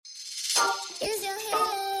Is your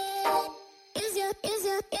healing? Is your healing?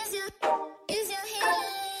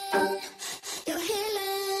 Your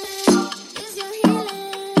healing? Is your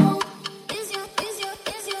healing? Is your healing?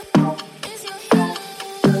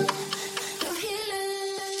 Your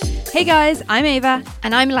healing? Hey guys, I'm Ava,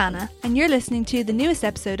 And I'm Lana. and you're listening to the newest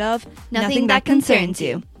episode of Nothing That Concerns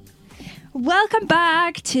You. Welcome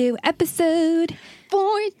back to episode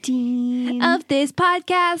 14 of this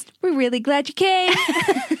podcast. We're really glad you came.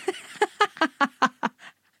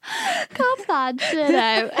 Cut that shit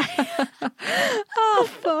out. Oh,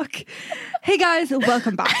 fuck. Hey guys,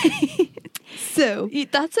 welcome back. So,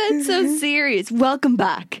 That sounds so serious. Welcome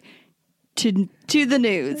back to the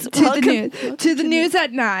news. to the news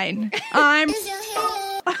at 9. I'm Is your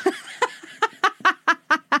healing?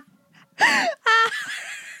 That's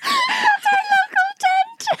our local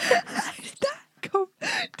tent. How did that come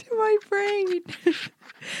to my brain?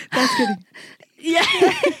 That's good. Yeah.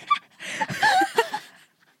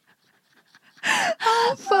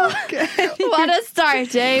 Oh, fuck. What a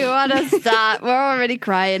start, eh? What a start. We're already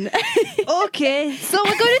crying. Okay, so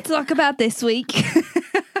we're going to talk about this week.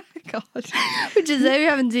 God. Which is how we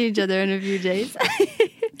haven't seen each other in a few days.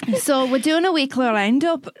 So we're doing a weekly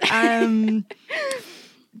roundup. Do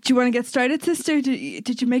you want to get started, sister?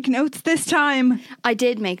 Did you make notes this time? I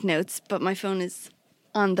did make notes, but my phone is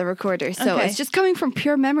on the recorder. So Okay. it's just coming from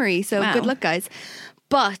pure memory. So Wow. good luck, guys.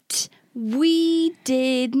 But we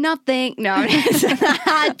did nothing. No.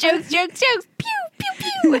 Jokes.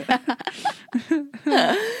 Pew.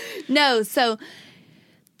 No, so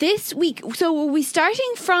this week, so we'll be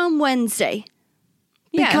starting from Wednesday.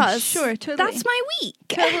 Because sure, totally. that's my week.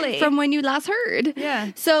 Totally. From when you last heard.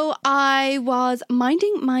 Yeah. So I was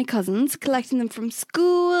minding my cousins, collecting them from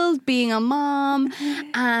school, being a mom,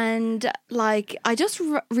 and like I just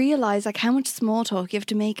realised like how much small talk you have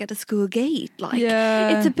to make at a school gate. Like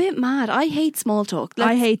Yeah. it's a bit mad. I hate small talk.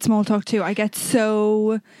 I hate small talk too. I get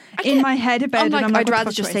so in my head about it. like, I'm like, I'd what the rather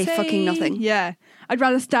fuck do just I say fucking nothing. Yeah. I'd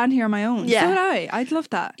rather stand here on my own. Yeah. So would I. I'd love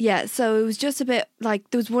that. Yeah, so it was just a bit like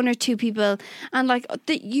there was one or two people, and like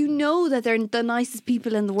you know that they're the nicest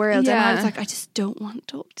people in the world, and I was Yeah. like, I just don't want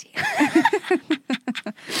to talk to you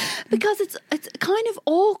because it's kind of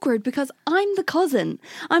awkward because I'm the cousin,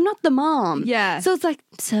 I'm not the mom. Yeah. So it's like,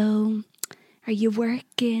 so are you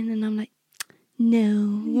working? And I'm like,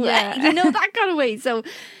 no. Yeah. You know, that kind of way. So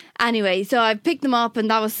anyway, so I picked them up and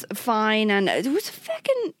that was fine, and it was a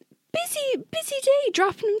fucking busy day,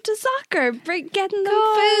 dropping them to soccer, getting them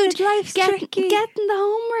God, food, life's tricky. getting the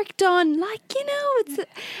homework done. Like, you know, it's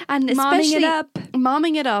and Momming it especially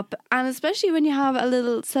up. and especially when you have a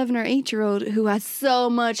little 7 or 8 year old who has so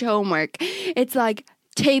much homework, it's like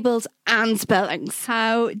tables and spellings.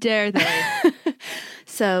 How dare they?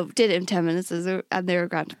 So did it in 10 minutes and they were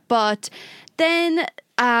grand. But then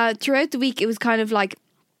throughout the week, it was kind of like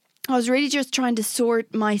I was really just trying to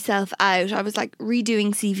sort myself out. I was like redoing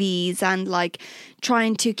CVs and like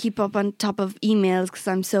trying to keep up on top of emails because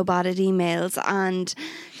I'm so bad at emails, and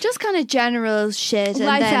just kind of general shit.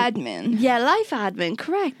 Life and admin. Yeah, life admin,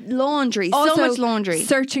 correct. Laundry, Also, so much laundry.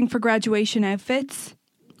 Searching for graduation outfits.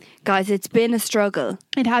 Guys, it's been a struggle.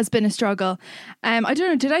 It has been a struggle. I don't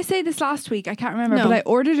know, did I say this last week? I can't remember, No. but I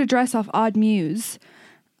ordered a dress off Odd Muse.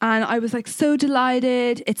 And I was like so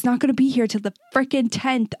delighted. It's not going to be here till the freaking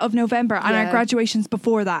 10th of November. And our Yeah. graduation's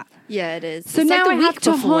before that. Yeah, it is. So It's now like I the have week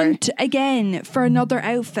to before. hunt again for another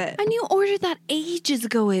outfit. And you ordered that ages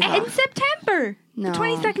ago, Eva. In September. No. The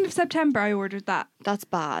 22nd of September I ordered that. That's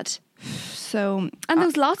bad. So And there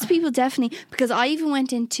was lots of people definitely, because I even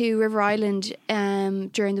went into River Island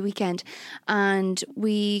during the weekend, and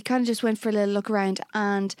we kind of just went for a little look around,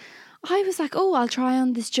 and I was like, oh, I'll try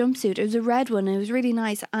on this jumpsuit. It was a red one and it was really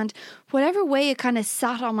nice, and whatever way it kind of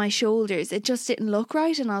sat on my shoulders, it just didn't look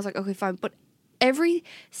right, and I was like, okay, fine. But every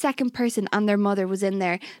second person and their mother was in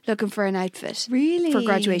there looking for an outfit. Really? For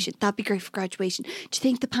graduation. That'd be great for graduation. Do you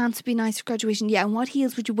think the pants would be nice for graduation? Yeah, and what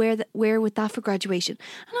heels would you wear with that for graduation?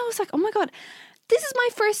 And I was like, oh my God, this is my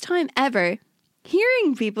first time ever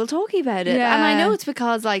hearing people talking about it. Yeah. And I know it's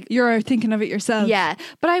because like, you're thinking of it yourself. yeah,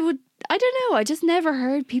 but I don't know, I just never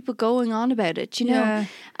heard people going on about it, you know?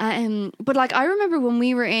 Yeah. But like, I remember when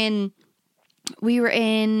we were in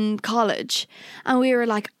college and we were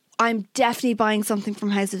like, I'm definitely buying something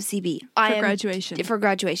from House of CB. graduation. For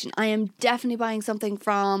graduation. I am definitely buying something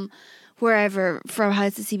from wherever, from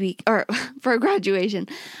House of CB, or for graduation.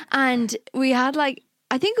 And we had like,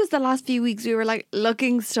 I think it was the last few weeks, we were like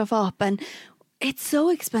looking stuff up, and it's so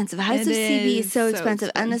expensive. House of CB is so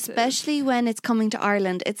expensive. And especially when it's coming to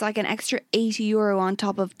Ireland, it's like an extra €80 on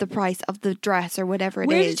top of the price of the dress or whatever it is.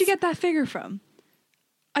 Where did you get that figure from?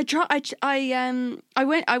 I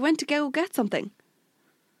went to go get something.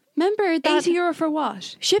 Remember that €80 for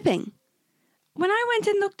what? shipping? When I went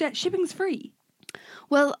and looked at shipping's free.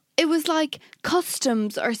 Well, it was like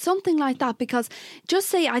customs or something like that, because just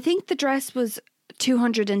say I think the dress was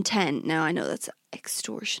 210. Now I know that's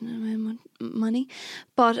extortionate money,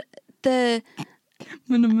 but the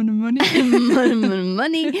Money.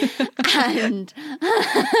 money, and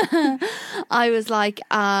I was like,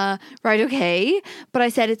 right, okay, but I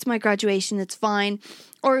said it's my graduation, it's fine.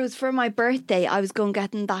 Or it was for my birthday. I was going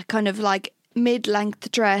getting that kind of like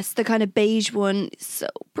mid-length dress, the kind of beige one, so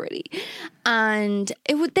pretty, and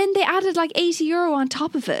then they added like €80 on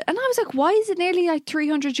top of it, and I was like, why is it nearly like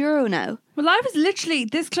 €300 now? Well, I was literally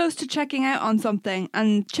this close to checking out on something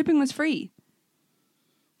and shipping was free.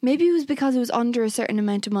 Maybe it was because it was under a certain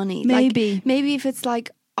amount of money. Maybe. Like, maybe if it's like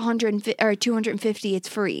 150 or 250, it's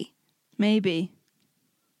free. Maybe.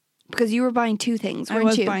 Because you were buying two things, weren't I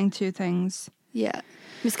was you? buying two things. Yeah.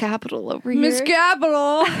 Miss Capital over here. Miss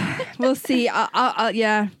Capital. We'll see.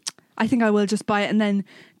 Yeah. I think I will just buy it and then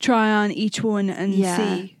try on each one and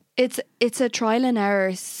see. It's a trial and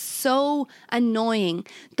error. So annoying,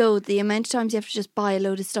 though, the amount of times you have to just buy a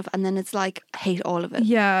load of stuff and then it's like, I hate all of it.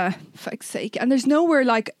 Yeah, for fuck's sake. And there's nowhere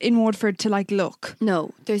like in Waterford to like look.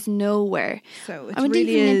 No, there's nowhere. So it's I went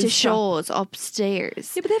really even into is Shaw's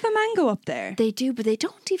upstairs. Yeah, but they have a Mango up there. They do, but they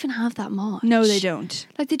don't even have that much. No, they don't.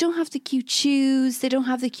 Like, they don't have the cute shoes. They don't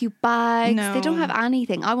have the cute bags. No. They don't have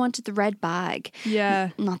anything. I wanted the red bag.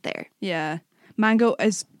 Yeah. Not there. Yeah. Mango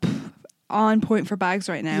is on point for bags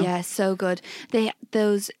right now. Yeah, so good.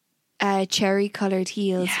 Those cherry coloured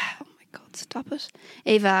heels. Yeah. Oh my God, stop it.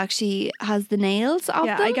 Ava actually has the nails of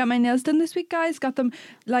Yeah, them. I got my nails done this week, guys. Got them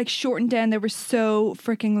like shortened down. They were so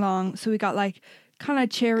freaking long. So we got like kind of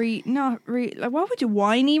cherry, not really, like what would you,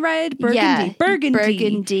 winey red? Yeah,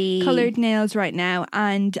 burgundy. Coloured nails right now.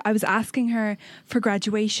 And I was asking her for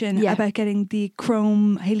graduation Yeah. about getting the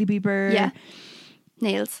chrome Hailey Bieber. Yeah.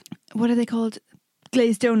 Nails. What are they called?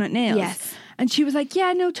 Glazed donut nails. Yes. And she was like,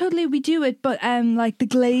 yeah, no, totally, we do it. But like the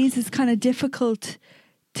glaze is kind of difficult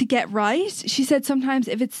to get right. She said sometimes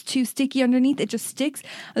if it's too sticky underneath, it just sticks.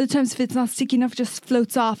 Other times if it's not sticky enough, it just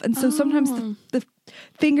floats off. And so sometimes the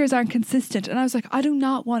fingers aren't consistent. And I was like, I do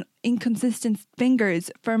not want inconsistent fingers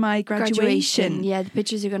for my graduation. Yeah, the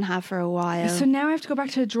pictures you're going to have for a while. So now I have to go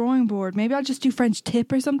back to the drawing board. Maybe I'll just do French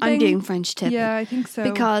tip or something. I'm doing French tip. Yeah, I think so.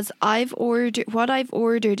 Because what I've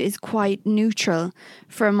ordered is quite neutral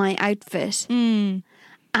for my outfit.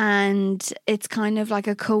 And it's kind of like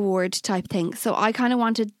a co-ord type thing. So I kind of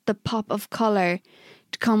wanted the pop of colour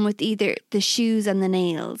to come with either the shoes and the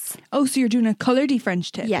nails. Oh, so you're doing a coloured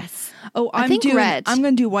French tip? Yes. Oh, I think red. I'm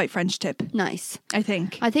going to do white French tip. Nice. I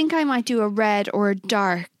think. I think I might do a red or a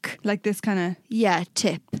dark, Like this kind of,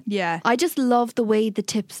 tip. yeah. I just love the way the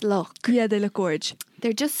tips look. Yeah, they look gorgeous.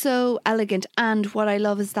 They're just so elegant. And what I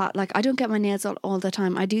love is that, like, I don't get my nails all the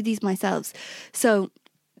time. I do these myself. So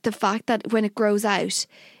the fact that when it grows out,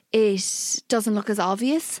 it doesn't look as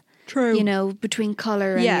obvious. True. You know, between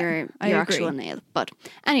colour and Yeah, your I agree. actual nail. But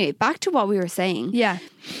anyway, back to what we were saying. Yeah.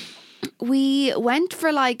 We went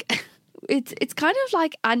for like, it's kind of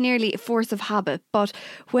like nearly a force of habit. But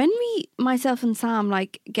when myself and Sam,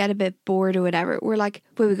 like, get a bit bored or whatever, we're like,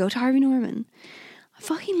 will we go to Harvey Norman? I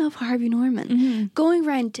fucking love Harvey Norman. Going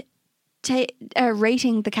around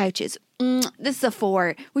rating the couches. This is a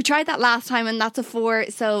 4. We tried that last time and that's a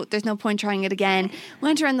 4, so there's no point trying it again.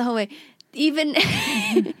 Went around the whole way. Even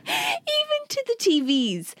to the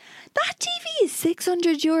TVs. That TV is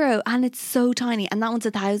 €600 and it's so tiny, and that one's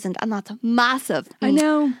 1,000 and that's massive. I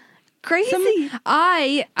know. Crazy.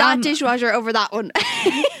 That Dishwasher over that one.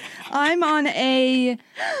 I'm on a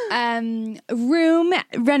room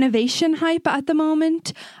renovation hype at the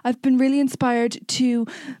moment. I've been really inspired to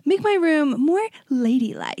make my room more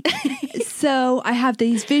ladylike. So I have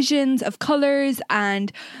these visions of colours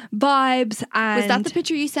and vibes. And Was that the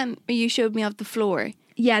picture you showed me of the floor?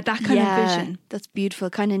 Yeah, that kind of vision. That's beautiful.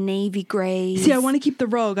 Kind of navy grey. See, I want to keep the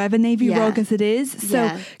rug. I have a navy Yeah. rug as it is. So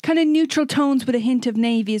Yeah. kind of neutral tones with a hint of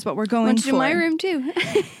navy is what we're going Want to for. do my room too?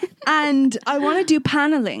 And I want to do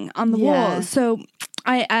paneling on the Yeah. wall. So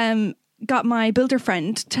I got my builder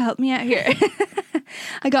friend to help me out here.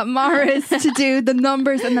 I got Morris to do the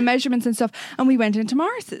numbers and the measurements and stuff. And we went into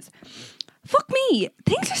Morris's. Fuck me.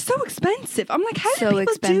 Things are so expensive. I'm like, how So do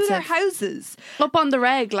people do their expensive. houses? Up on the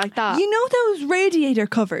reg like that. You know those radiator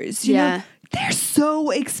covers? You Yeah. know, they're so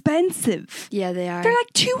expensive. Yeah, they are. They're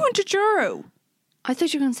like €200. I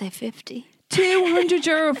thought you were going to say 50.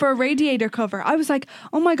 €200 for a radiator cover. I was like,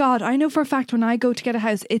 oh my God, I know for a fact when I go to get a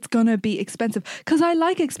house, it's going to be expensive because I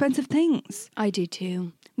like expensive things. I do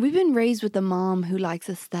too. We've been raised with a mom who likes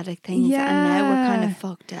aesthetic things, and now we're kind of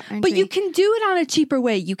fucked up, aren't But we? you can do it on a cheaper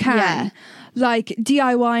way. You can. Yeah. Like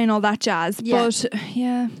DIY and all that jazz. Yeah. But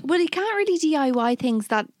yeah. Well, you can't really DIY things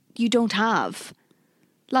that you don't have.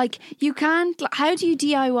 Like, you can't. How do you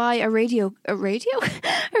DIY a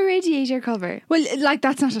radiator cover? Well, like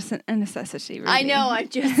that's not a necessity, really. I know, I'm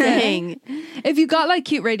just saying. If you got like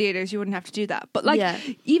cute radiators, you wouldn't have to do that. But like, Yeah.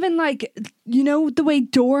 even like, you know, the way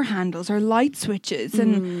door handles or light switches,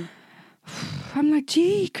 and I'm like,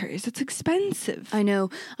 jeekers, it's expensive. I know.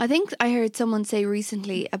 I think I heard someone say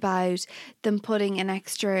recently about them putting an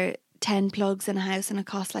extra 10 plugs in a house and it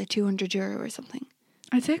costs like €200 or something.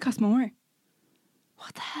 I'd say it costs more.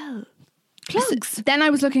 What the hell? Plugs? Then I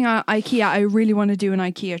was looking at IKEA. I really want to do an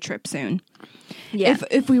IKEA trip soon. Yeah.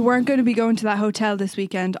 If we weren't going to be going to that hotel this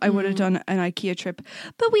weekend, I would have done an IKEA trip.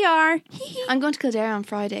 But we are. I'm going to Kildare on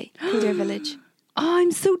Friday. Kildare Village. Oh,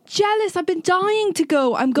 I'm so jealous. I've been dying to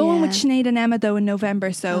go. I'm going with Yeah. Sinead and Emma though in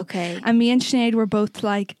November. So, Okay. And me and Sinead were both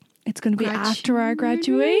like, it's going to be after our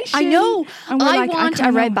graduation. I know. And we're I like, want a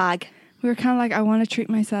kinda- red bag. We were kind of like, I want to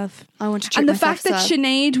treat myself. I want to treat And the myself fact that so.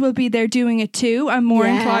 Sinead will be there doing it too, I'm more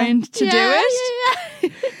inclined to do it. Yeah.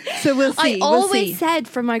 So we'll see. I we'll always see. said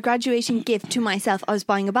for my graduation gift to myself, I was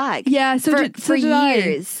buying a bag. Yeah, so for, did, so for did I.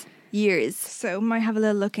 years. So might have a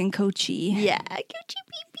little look in Coachy. Yeah.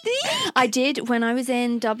 I did when I was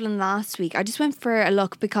in Dublin last week. I just went for a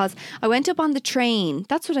look because I went up on the train.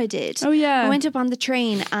 That's what I did. Oh, yeah. I went up on the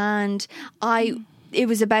train and it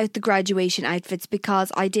was about the graduation outfits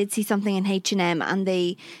because I did see something in H&M and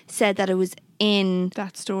they said that it was in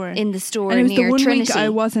That store. the store and it was near the one Trinity. week I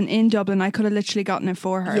wasn't in Dublin. I could have literally gotten it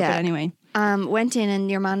for her. Yeah. But anyway. Went in and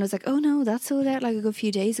your man was like, "Oh no, that's sold out like a good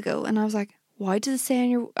few days ago." And I was like, "Why does it say on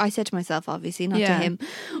your?" I said to myself, obviously, not to Yeah. him.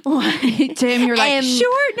 Why? To him, you're like,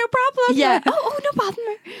 sure, no problem. Yeah. Oh, no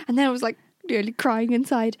problem. And then I was like nearly crying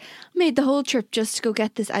inside. Made the whole trip just to go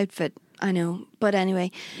get this outfit. I know, but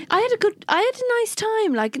anyway, I had a nice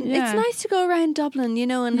time. Like Yeah. it's nice to go around Dublin, you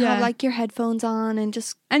know, and Yeah. have like your headphones on and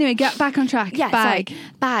just Anyway, get back on track. yeah, Bag. sorry,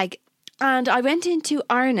 bag. And I went into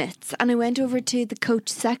Arnott's and I went over to the Coach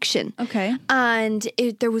section. Okay. And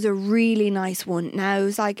there was a really nice one. Now it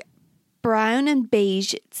was like brown and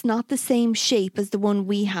beige. It's not the same shape as the one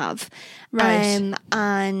we have, Right.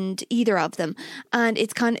 and either of them. And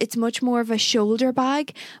it's much more of a shoulder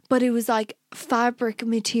bag, but it was like fabric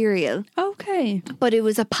material, Okay. but it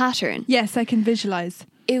was a pattern. Yes, I can visualize.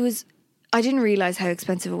 It was. I didn't realize how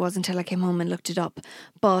expensive it was until I came home and looked it up.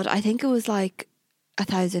 But I think it was like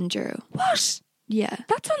 €1,000. What? Yeah,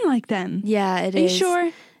 That's unlike them. yeah, it Are you is.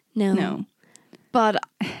 sure? No, No. but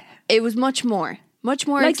it was much more Like,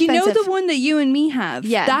 expensive. you know the one that you and me have?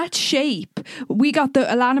 Yeah. That shape. We got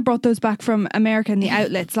Alana brought those back from America in the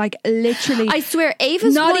outlets. Like, literally. I swear,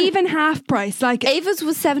 Ava's not one- even half price. Like, Ava's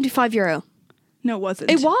was €75. no, it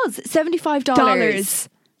wasn't. It was $75. dollars.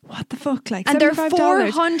 What the fuck? Like, And they're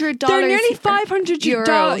 $75. $400. They're nearly 500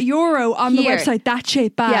 euro on the Here. website. That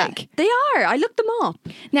shape bag. Yeah, they are. I looked them up.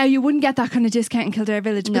 Now, you wouldn't get that kind of discount in Kildare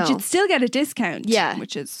Village, but No. you'd still get a discount. Yeah.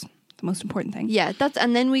 Which is the most important thing. Yeah,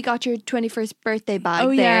 and then we got your 21st birthday bag Oh,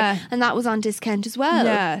 there, yeah. and that was on discount as well.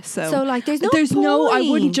 Yeah, so like there's I wouldn't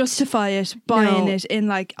point. justify it buying No. it in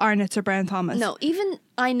like Arnott's or Brown Thomas. No, even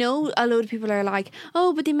I know a load of people are like,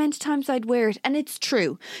 oh, but the amount of times I'd wear it, and it's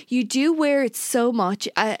true. You do wear it so much.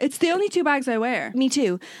 It's the only two bags I wear. Me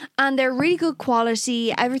too. And they're really good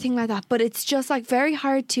quality, everything like that. But it's just like very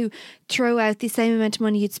hard to throw out the same amount of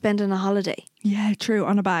money you'd spend on a holiday. Yeah, true,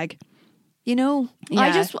 on a bag. You know,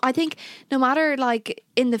 Yeah. I think no matter like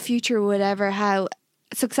in the future, or whatever, how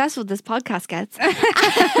successful this podcast gets,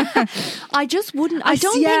 I just wouldn't. I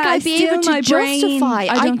don't think I'd be able to justify.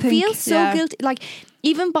 I feel so guilty. Like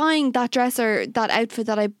even buying that dress or that outfit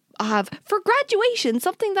that I have for graduation,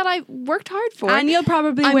 something that I worked hard for, And you'll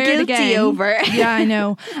probably I'm wear it guilty again. over. Yeah, I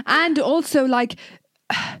know. And also like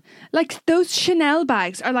those Chanel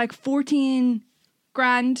bags are like 14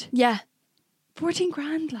 grand. Yeah, 14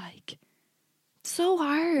 grand, like. so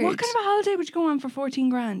hard. What kind of a holiday would you go on for 14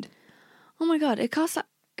 grand? Oh my god, it costs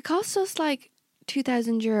us like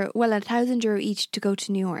 €2,000. Well, €1,000 each to go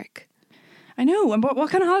to New York. I know. And what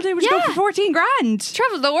kind of holiday would you go Yeah. for 14 grand?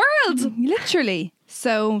 Travel the world. Literally.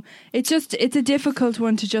 So it's a difficult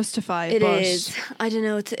one to justify. It but is. I don't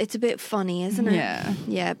know. It's a bit funny, isn't it? Yeah.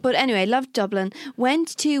 Yeah. But anyway, loved Dublin.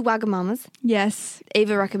 Went to Wagamama's. Yes.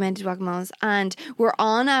 Ava recommended Wagamama's, and we're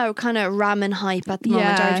on a kind of ramen hype at the moment,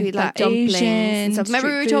 Yeah, aren't we? Like that dumplings Asian and stuff. Remember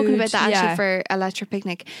we were street talking food, about that actually yeah. for Electric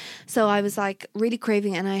Picnic. So I was like really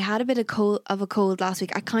craving it, and I had a bit of a cold last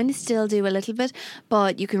week. I kind of still do a little bit,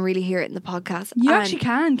 but you can really hear it in the podcast. You And actually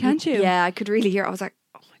can, can't you? Yeah, I could really hear it. I was like,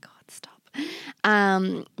 oh my god, stop.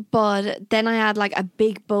 But then I had like a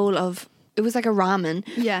big bowl of, it was like a ramen.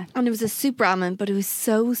 Yeah. And it was a soup ramen, but it was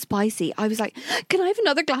so spicy. I was like, can I have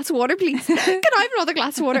another glass of water, please? Can I have another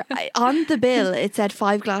glass of water? On the bill, it said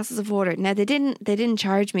 5 glasses of water. Now, they didn't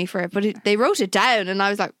charge me for it, but they wrote it down, and I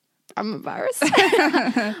was like, I'm embarrassed.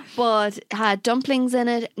 But it had dumplings in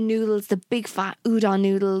it, noodles, the big fat udon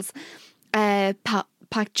noodles,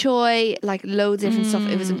 pak choy, like loads of different stuff.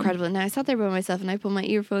 It was incredible. Now I sat there by myself and I put my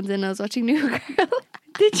earphones in and I was watching New Girl.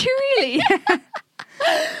 Did you really?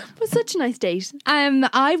 It was such a nice date.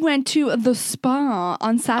 I went to the spa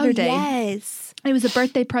on Saturday. Oh, yes. It was a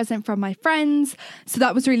birthday present from my friends, so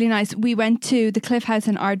that was really nice. We went to the Cliff House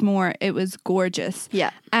in Ardmore. It was gorgeous. Yeah.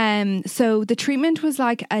 So the treatment was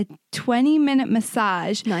like a 20-minute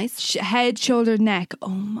massage. Nice. Head, shoulder, neck. Oh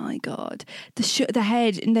my God. The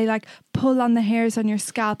head, and they like pull on the hairs on your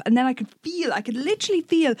scalp, and then I could literally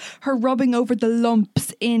feel her rubbing over the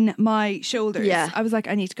lumps in my shoulders. Yeah. I was like,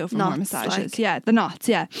 I need to go for more Knots, massages. like. Yeah, the knots,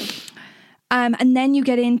 yeah. And then you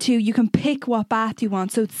can pick what bath you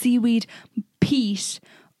want. So it's seaweed, peat,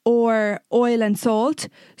 or oil and salt.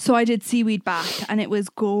 So I did seaweed bath and it was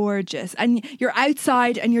gorgeous. And you're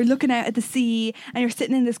outside and you're looking out at the sea and you're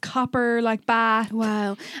sitting in this copper like bath.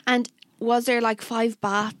 Wow. And was there like 5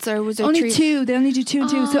 baths or was there Only 3? 2. They only do 2 and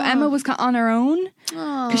 2. So Emma was on her own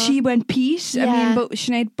because she went peat. Yeah. I mean, but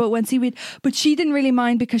Sinead went seaweed. But she didn't really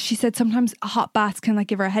mind because she said sometimes hot baths can like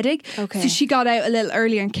give her a headache. Okay. So she got out a little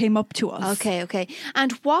earlier and came up to us. Okay.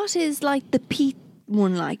 And what is like the peat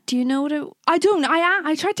one like? Do you know what it... I don't.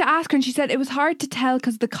 I tried to ask her and she said it was hard to tell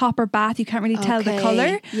because the copper bath you can't really tell the Okay,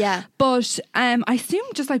 colour. yeah. But I assume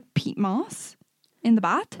just like peat moss in the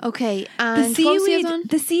bath. Okay. The And what was the other seaweed. one?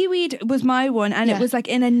 The seaweed was my one, and Yeah. it was like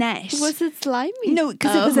in a net. Was it slimy? No,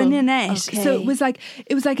 because it was in a net. Okay. So it was like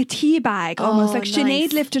a tea bag almost. Oh, Like Sinead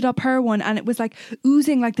nice. lifted up her one, and it was like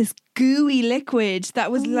oozing like this gooey liquid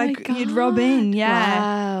that was Oh my like you'd rub in. God. Yeah.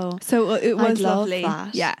 Wow. So it was I'd love lovely.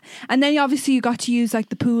 that. Yeah. And then obviously you got to use like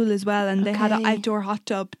the pool as well, and they had an Okay. outdoor hot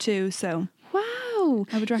tub too. So Wow.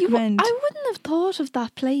 I would recommend. I wouldn't have thought of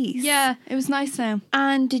that place. yeah, it was nice now.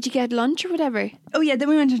 And did you get lunch or whatever? Oh yeah, then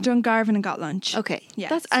we went to Dungarvan and got lunch. Okay.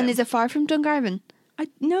 Yeah, And so- is it far from Dungarvan?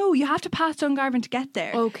 No, you have to pass Dungarvan to get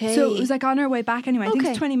there. Okay. So it was like on our way back anyway. I think Okay.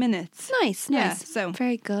 it's 20 minutes. Nice. Yeah, so-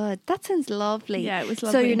 very good. That sounds lovely. Yeah, it was So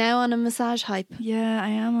lovely. you're now on a massage hype. Yeah, I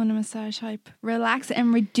am on a massage hype. Relaxed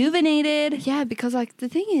and rejuvenated. Yeah, because like the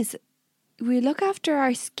thing is, we look after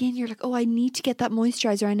our skin. You're like, oh, I need to get that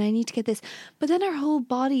moisturizer and I need to get this, but then our whole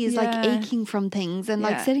body is like Yeah. aching from things and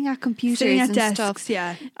like Yeah. sitting at computers Sitting at and desks, stuff,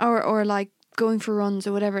 yeah. or like going for runs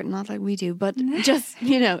or whatever. Not like we do, but just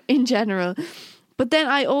in general. But then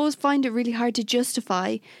I always find it really hard to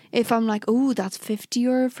justify if I'm like, oh, that's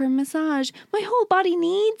 €50 for a massage. My whole body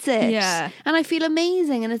needs it. Yeah. And I feel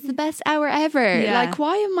amazing and it's the best hour ever. Yeah. Like,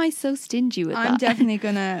 why am I so stingy with I'm that? definitely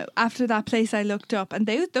gonna, after that place I looked up, and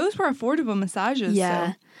those were affordable massages.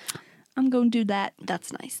 Yeah. So I'm going to do that.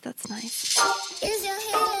 That's nice. That's nice. Is your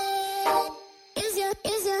healing? Is your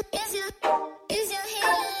healing?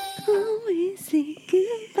 Always say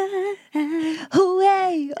goodbye.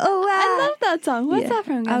 Away, I love that song. What's Yeah. that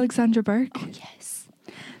from? again? Alexandra Burke. Yes.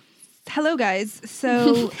 Hello guys.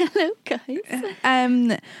 So Hello,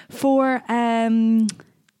 guys. for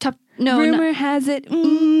Top. No. rumor has it.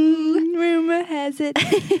 Rumor has it.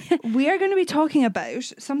 We are going to be talking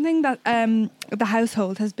about something that the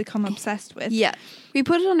household has become obsessed with. Yeah. We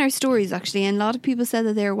put it on our stories actually, and a lot of people said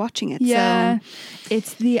that they were watching it. Yeah, So.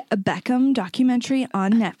 it's the Beckham documentary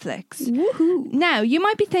on Netflix. Woohoo. Now, you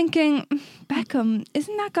might be thinking, Beckham,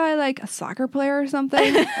 isn't that guy like a soccer player or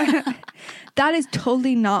something? That is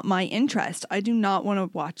totally not my interest. I do not want to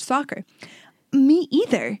watch soccer. Me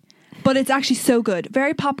either. But it's actually so good.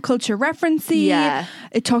 Very pop culture referencey. Yeah.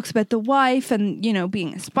 It talks about the wife and,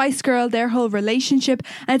 being a Spice Girl, their whole relationship.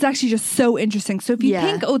 And it's actually just so interesting. So if you Yeah.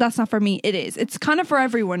 think, oh, that's not for me, it is. It's kind of for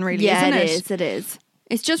everyone, really, Yeah, isn't it? it is. It is.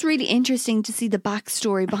 It's just really interesting to see the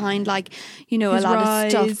backstory behind, like, a His lot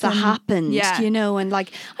rise of stuff that and- happened, yeah. and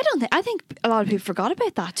like, I think a lot of people forgot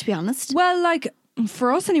about that, to be honest. Well, like,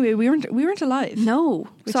 for us anyway, we weren't alive. No.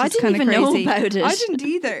 Which So I is didn't kinda even know crazy. about it. I didn't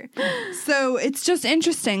either. So it's just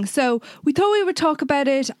interesting. So we thought we would talk about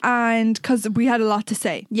it, and because we had a lot to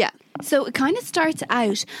say. Yeah. So it kind of starts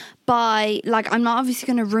out by, like, I'm not obviously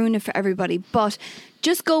going to ruin it for everybody, but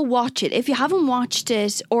just go watch it. If you haven't watched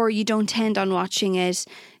it or you don't intend on watching it,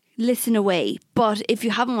 listen away. But if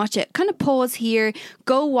you haven't watched it, kind of pause here,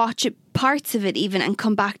 go watch it, parts of it even, and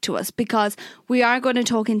come back to us, because we are going to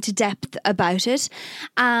talk into depth about it,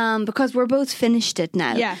 because we're both finished it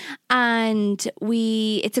now. Yeah. And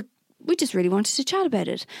we just really wanted to chat about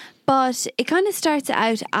it. But it kind of starts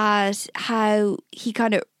out at how he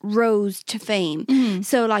kind of rose to fame.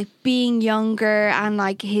 So like being younger and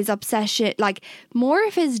like his obsession, like more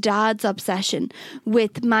of his dad's obsession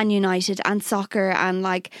with Man United and soccer, and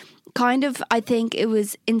like kind of, I think it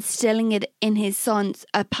was instilling it in his sons,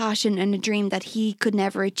 a passion and a dream that he could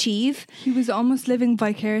never achieve. He was almost living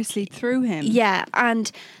vicariously through him. Yeah, and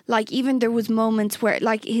like even there was moments where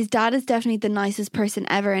like his dad is definitely the nicest person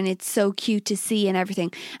ever, and it's so cute to see and everything,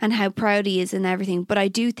 and how proud he is and everything. But I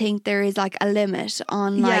do think there is like a limit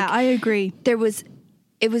on like, yeah, I agree.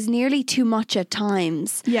 it was nearly too much at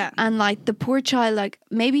times. Yeah. And like the poor child, like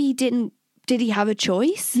maybe did he have a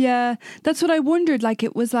choice? Yeah, that's what I wondered. Like,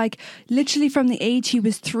 it was like literally from the age he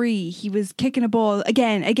was 3, he was kicking a ball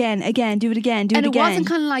again, do it again, do it again. And it wasn't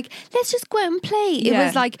kind of like, let's just go out and play. It Yeah.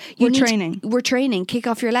 was like, We're training. We're training. Kick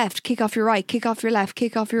off your left, kick off your right, kick off your left,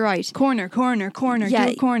 kick off your right. Corner, Yeah.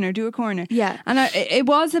 do a corner. Yeah. And it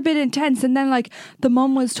was a bit intense. And then like the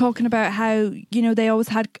mum was talking about how, you know, they always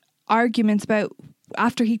had arguments about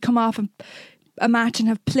after he'd come off a match and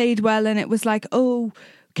have played well, and it was like, oh,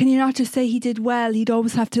 can you not just say he did well? He'd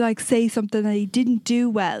always have to like say something that he didn't do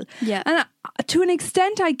well. Yeah. And to an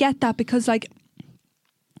extent I get that, because like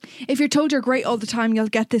if you're told you're great all the time, you'll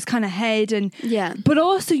get this kind of head. And Yeah. but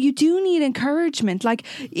also you do need encouragement. Like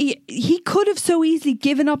he could have so easily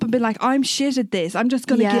given up and been like, I'm shit at this, I'm just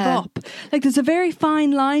going to give Yeah. up. Like there's a very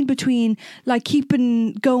fine line between like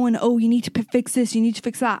keeping going, oh, you need to fix this, you need to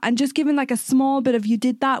fix that, and just giving like a small bit of, you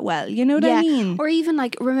did that well, you know what I mean? Or even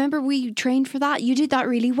like, remember we trained for that, you did that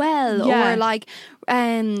really well. Yeah. Or like,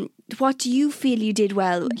 what do you feel you did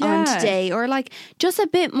well on Yeah. today? Or like just a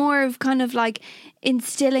bit more of kind of like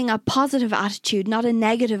instilling a positive attitude, not a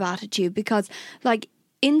negative attitude, because like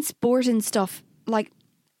in sport and stuff, like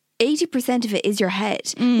 80% of it is your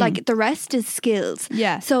head. Like the rest is skills.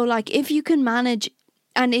 Yeah. So like if you can manage,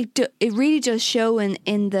 and it really does show in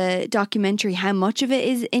the documentary how much of it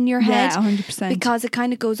is in your head. Yeah, 100%. Because it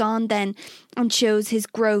kind of goes on then and shows his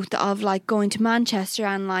growth of like going to Manchester,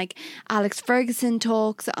 and like Alex Ferguson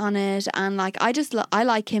talks on it, and like I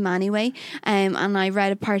like him anyway, and I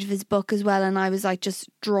read a part of his book as well, and I was like just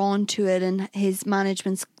drawn to it and his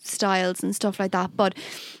management styles and stuff like that. But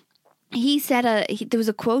he said there was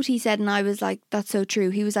a quote he said, and I was like, that's so true.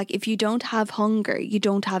 He was like, if you don't have hunger, you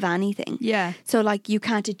don't have anything. Yeah. So like you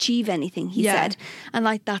can't achieve anything, he Yeah. said. And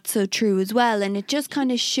like that's so true as well. And it just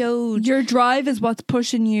kind of showed, Your drive is what's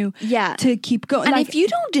pushing you yeah, to keep going. and Like, if you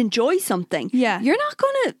don't enjoy something, Yeah. you're not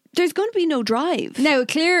gonna, there's going to be no drive. now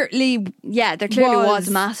clearly, Yeah, there clearly was- was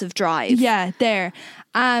massive drive. yeah, there.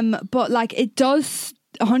 But like it does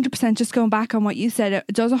 100%, just going back on what you said, it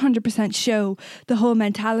does 100% show the whole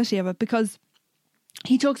mentality of it, because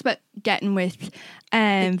he talks about getting with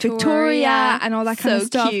Victoria and all that kind of So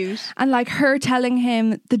stuff. cute. And like her telling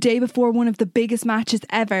him the day before one of the biggest matches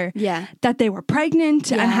ever, Yeah. that they were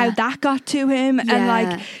pregnant, and Yeah. how that got to him. And Yeah.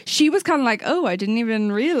 like she was kind of like, oh, I didn't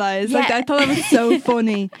even realise. Like Yeah. I thought it was so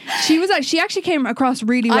funny. She actually came across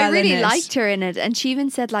really well. I really in it. liked her in it, and she even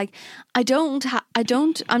said like, I'm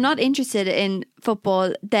not interested in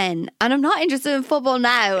football then, and I'm not interested in football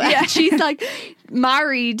now. Yeah. And she's like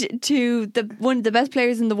married to one of the best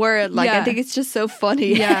players in the world. Like Yeah. I think it's just so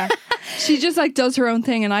funny. Yeah. She just like does her own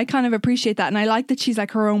thing, and I kind of appreciate that, and I like that she's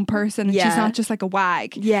like her own person, and she's Yeah. not just like a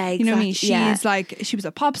wag. Yeah, You know what I mean? exactly, yeah. She's like, she was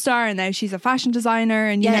a pop star, and now she's a fashion designer,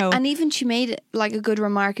 and you Yeah, know. and even she made like a good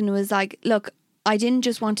remark, and was like, look, I didn't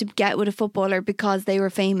just want to get with a footballer because they were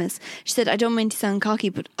famous. She said, I don't mean to sound cocky,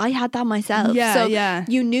 but I had that myself. Yeah, so yeah.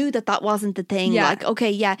 you knew that wasn't the thing. Yeah. Like, okay,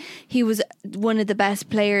 yeah, he was one of the best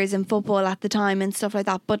players in football at the time and stuff like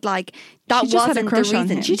that. But like, that She just had a wasn't the crush on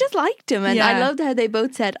reason. him. She just liked him. And Yeah. I loved how they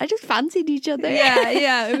both said, I just fancied each other.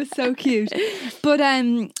 yeah, it was so cute. But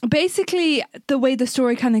basically, the way the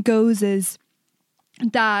story kind of goes is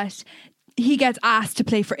that he gets asked to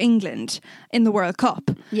play for England in the World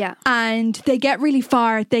Cup. Yeah. And they get really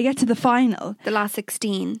far. They get to the final. The last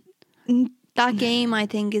 16. That game, I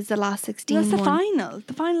think, is the last 16 That's the one. final.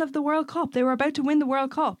 The final of the World Cup. They were about to win the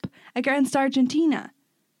World Cup against Argentina.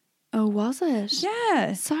 Oh, was it?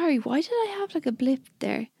 Yeah. Sorry, why did I have like a blip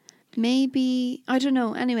there? Maybe, I don't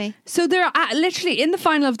know. Anyway. So they're literally in the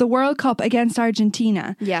final of the World Cup against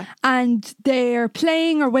Argentina. Yeah. And they're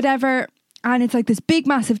playing or whatever. And it's like this big,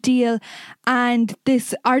 massive deal. And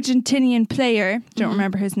this Argentinian player, don't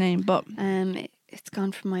remember his name, but It's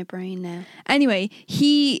gone from my brain now. anyway,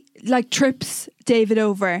 he like trips David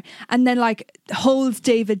over and then like holds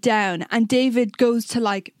David down. And David goes to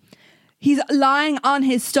like, he's lying on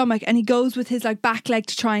his stomach and he goes with his like back leg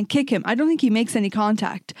to try and kick him. I don't think he makes any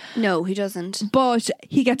contact, No, he doesn't. but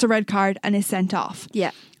he gets a red card and is sent off.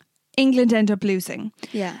 Yeah. England end up losing.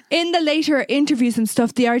 Yeah. In the later interviews and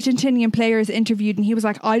stuff, the Argentinian player is interviewed and he was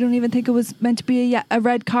like, I don't even think it was meant to be a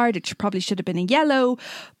red card. It probably should have been a yellow.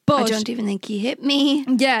 But I don't even think he hit me.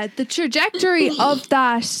 yeah, the trajectory of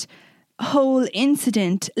that whole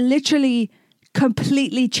incident literally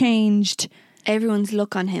completely changed Everyone's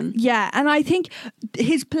look on him. Yeah, and I think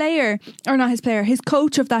his coach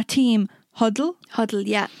of that team, Huddle,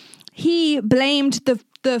 Yeah. he blamed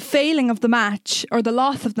the failing of the match or the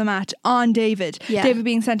loss of the match on David. Yeah. David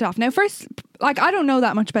being sent off. Now, first, like, I don't know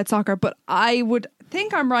that much about soccer, but I would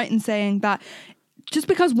think I'm right in saying that just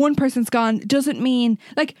because one person's gone doesn't mean,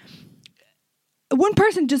 like, one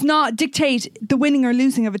person does not dictate the winning or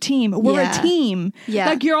losing of a team. We're a team. Yeah.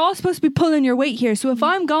 Like, you're all supposed to be pulling your weight here. So if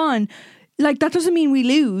I'm gone, like, that doesn't mean we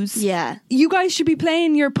lose. Yeah. You guys should be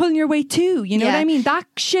pulling your weight too. You know what I mean? That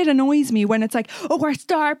shit annoys me when it's like, oh, our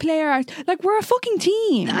star player. Like, we're a fucking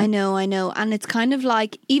team. I know. And it's kind of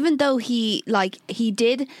like, even though he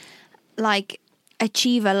did, like,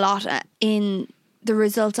 achieve a lot in the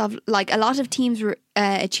result of, like, a lot of teams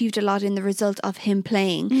achieved a lot in the result of him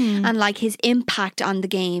playing and, like, his impact on the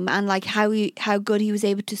game and, like, how good he was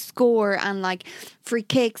able to score and, like, free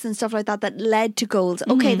kicks and stuff like that led to goals.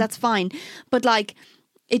 Okay, that's fine, but, like,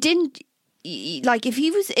 it didn't, like, if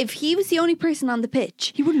he was the only person on the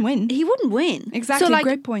pitch, He wouldn't win. Exactly. So, like,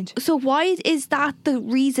 great point. So why is that the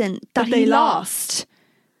reason that they he lost? lost?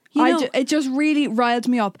 You know, It just really riled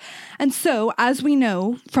me up. And so, as we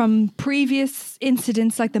know from previous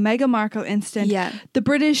incidents like the Meghan Markle incident, the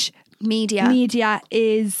British media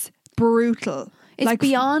is brutal. It's like,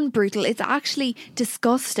 beyond brutal. It's actually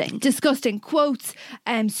disgusting. Disgusting. Quotes,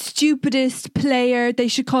 stupidest player. They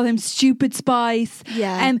should call him Stupid Spice.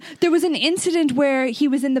 Yeah. There was an incident where he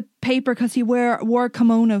was in the paper because he wore a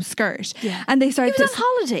kimono skirt. Yeah. And they started... He was on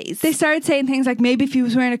holidays. They started saying things like, maybe if he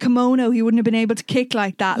was wearing a kimono, he wouldn't have been able to kick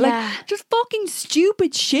like that. Yeah. Like, just fucking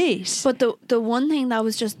stupid shit. But the one thing that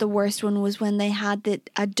was just the worst one was when they had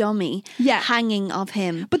a dummy hanging of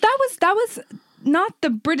him. But that was not the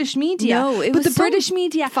British media. No, it was the British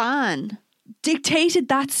media fan dictated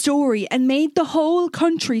that story and made the whole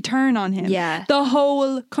country turn on him. Yeah. The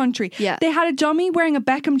whole country. Yeah. They had a dummy wearing a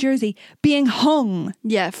Beckham jersey being hung.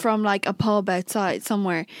 Yeah, from, like, a pub outside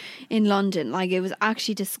somewhere in London. Like, it was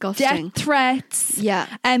actually disgusting. Death threats. Yeah.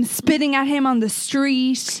 Spitting at him on the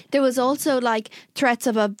street. There was also, like, threats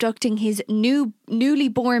of abducting his newly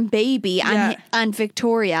born baby and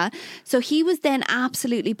Victoria. So he was then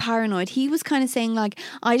absolutely paranoid. He was kind of saying, like,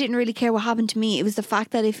 I didn't really care what happened to me. It was the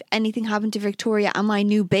fact that if anything happened to Victoria and my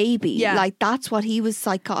new baby, like, that's what he was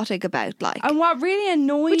psychotic about. Like, and what really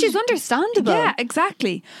annoyed, which is understandable. Yeah,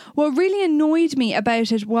 exactly. What really annoyed me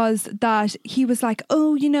about it was that he was like,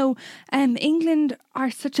 oh, you know, England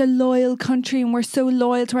are such a loyal country and we're so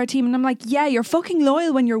loyal to our team. And I'm like, yeah, you're fucking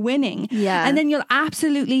loyal when you're winning. Yeah. And then you'll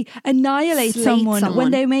absolutely annihilate someone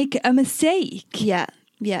when they make a mistake. Yeah.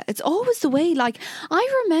 Yeah, it's always the way. Like,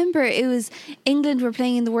 I remember it was England were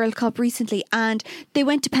playing in the World Cup recently and they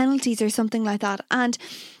went to penalties or something like that. And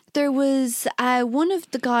there was one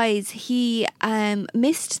of the guys, he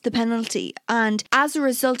missed the penalty. And as a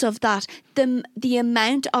result of that, the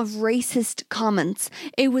amount of racist comments,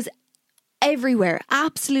 it was everywhere,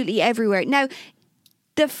 absolutely everywhere. Now,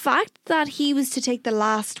 the fact that he was to take the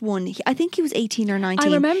last one, I think he was 18 or 19.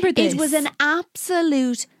 I remember this. It was an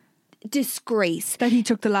absolute disgrace that he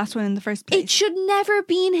took the last one in the first place. It should never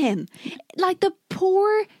been him. Like, the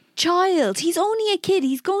poor child, he's only a kid,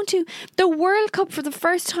 he's going to the World Cup for the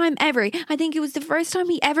first time ever. I think it was the first time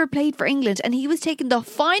he ever played for England, and he was taking the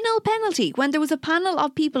final penalty when there was a panel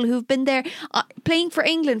of people who've been there playing for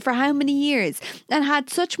England for how many years and had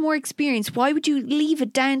such more experience. Why would you leave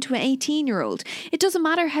it down to an 18-year-old? It doesn't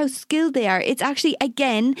matter how skilled they are, it's actually,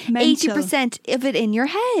 again, mental. 80% of it in your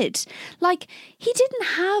head. Like, he didn't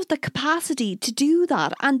have the capacity to do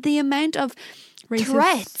that, and the amount of racist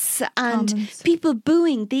threats and comments. People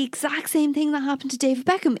booing the exact same thing that happened to David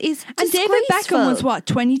Beckham is disgraceful. And David Beckham was what,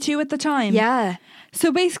 22 at the time? Yeah.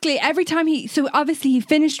 So basically every time obviously he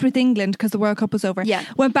finished with England because the World Cup was over. Yeah.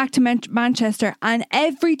 Went back to Manchester, and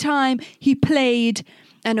every time he played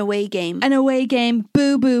an away game,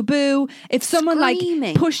 boo, boo, boo. If someone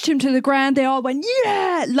screaming, like pushed him to the ground, they all went,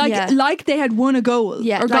 yeah, like they had won a goal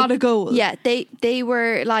or got a goal. Yeah, they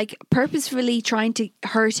were like purposefully trying to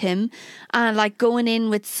hurt him and like going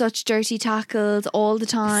in with such dirty tackles all the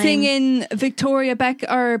time. Singing Victoria Beck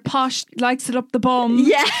or Posh likes it up the bum.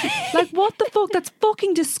 Yeah. Like, what the fuck? That's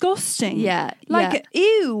fucking disgusting. Yeah. Like,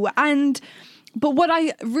 ew. And But what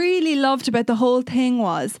I really loved about the whole thing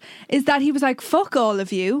is that he was like, fuck all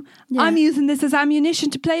of you. Yeah. I'm using this as ammunition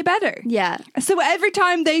to play better. Yeah. So every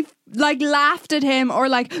time they like laughed at him or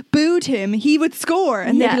like booed him, he would score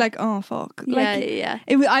and they'd Yeah. be like, oh fuck. Yeah, Like, yeah.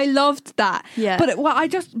 I loved that. Yeah. But what I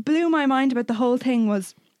just blew my mind about the whole thing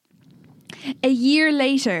was a year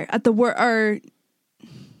later at the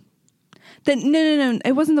no,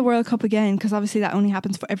 it wasn't the World Cup again, because obviously that only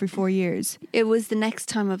happens for every 4 years. It was the next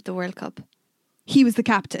time of the World Cup. He was the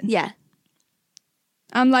captain. Yeah.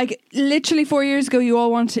 And like literally 4 years ago, you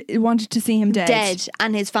all wanted to see him dead.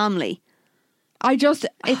 And his family.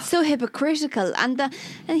 It's so hypocritical, and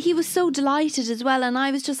he was so delighted as well, and I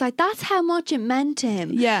was just like, that's how much it meant to him.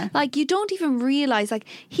 Yeah. Like, you don't even realise, like,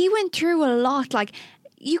 he went through a lot. Like,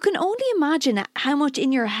 you can only imagine how much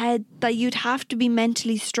in your head that you'd have to be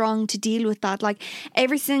mentally strong to deal with that. Like,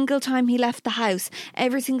 every single time he left the house,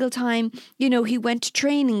 every single time, you know, he went to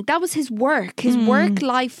training, that was his work. His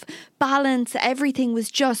work-life balance, everything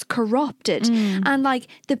was just corrupted. And like,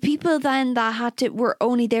 the people then that were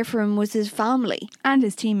only there for him was his family. And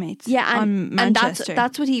his teammates. Yeah, and Manchester.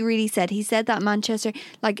 that's what he really said. He said that Manchester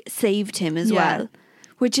like saved him as Yeah. well,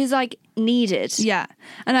 which is like needed. Yeah.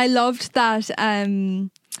 And I loved that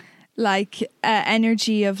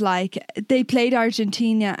energy of like, they played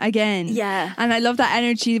Argentina again. Yeah. And I love that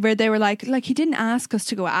energy where they were like he didn't ask us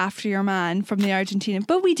to go after your man from the Argentina,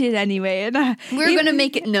 but we did anyway. And We're going to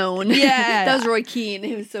make it known. Yeah. That was Roy Keane.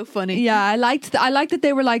 It was so funny. yeah, I liked that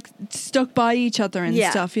they were like stuck by each other and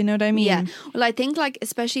Yeah. stuff, you know what I mean? Yeah. Well, I think like,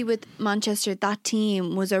 especially with Manchester, that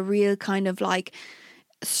team was a real kind of like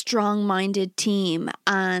strong-minded team,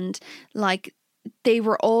 and like they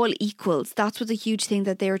were all equals. That's what the huge thing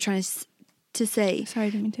that they were trying to say. Sorry, I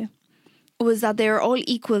didn't mean to. Was that they were all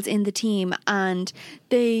equals in the team, and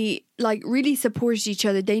they like really supported each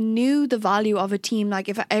other. They knew the value of a team, like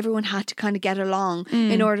if everyone had to kind of get along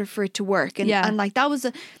in order for it to work. And, Yeah. and like that was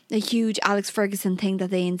a huge Alex Ferguson thing that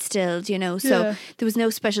they instilled, you know. So Yeah. there was no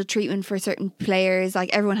special treatment for certain players. Like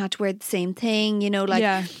everyone had to wear the same thing, you know, like.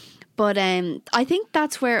 Yeah. But I think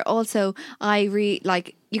that's where also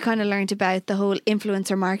you kind of learned about the whole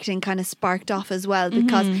influencer marketing kind of sparked off as well,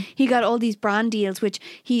 because he got all these brand deals, which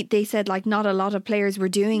they said like not a lot of players were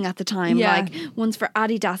doing at the time, Yeah. like ones for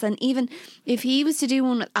Adidas. And even if he was to do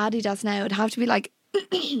one with Adidas now, it'd have to be like,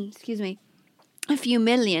 excuse me, a few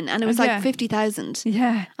million, and it was Yeah. like 50,000.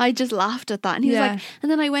 Yeah. I just laughed at that, and he Yeah. was like,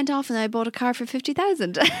 and then I went off and I bought a car for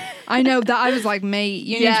 50,000. I know that. I was like, mate,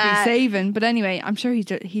 you need to Yeah. be saving. But anyway, I'm sure he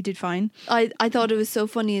did fine. I thought it was so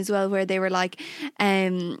funny as well, where they were like,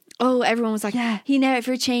 everyone was like, Yeah. he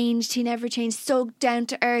never changed, so down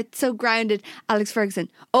to earth, so grounded. Alex Ferguson,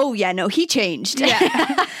 oh yeah, no, he changed.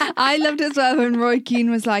 Yeah. I loved it as well when Roy Keane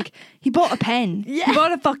was like, he bought a pen. Yeah. He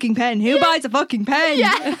bought a fucking pen. Who buys a fucking pen?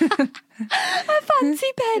 Yeah. A fancy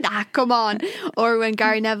pen. Come on. Or when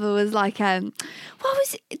Gary Neville was like, what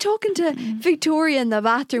was he talking to Victoria in the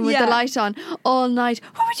bathroom with Yeah. the light on all night?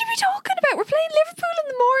 What would you be talking about? We're playing Liverpool in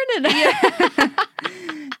the morning.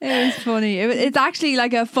 It was funny. It's actually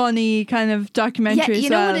like a funny kind of documentary you as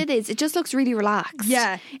know well. what it is? It just looks really relaxed.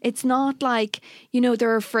 Yeah. It's not like, you know,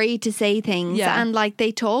 they're afraid to say things. Yeah. And like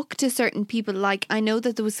they talk to certain people. Like I know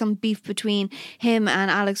that there was some beef between him and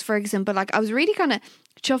Alex Ferguson, but like I was really kind of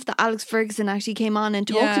chuffed that Alex Ferguson actually came on and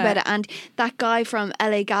talked Yeah. about it, and that guy from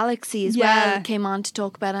LA Galaxy as Yeah. well came on to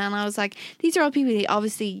talk about it. And I was like, these are all people he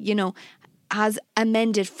obviously, you know, has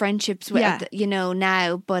amended friendships with, Yeah. you know,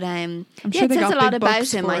 now. But I'm yeah, sure it they says got a lot big about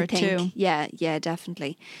bucks him, for I it think. too. Yeah,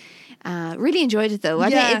 definitely. Really enjoyed it though. I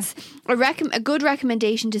Yeah. think it's a good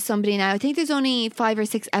recommendation to somebody now. I think there's only 5 or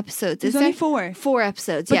 6 episodes. There's Is only there? 4. 4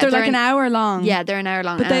 episodes. But Yeah, they're like an hour long. Yeah, they're an hour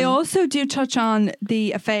long. But they also do touch on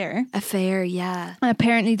the affair. affair. Yeah, And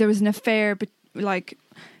apparently there was an affair, but like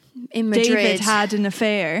in Madrid. David had an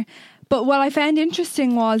affair. But what I found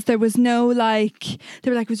interesting was there was no like,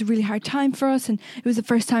 they were like, it was a really hard time for us and it was the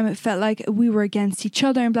first time it felt like we were against each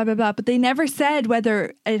other and blah, blah, blah. But they never said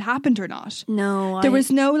whether it happened or not. No, There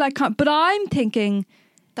was no like, but I'm thinking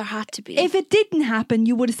there had to be. if it didn't happen,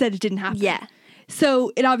 you would have said it didn't happen. Yeah.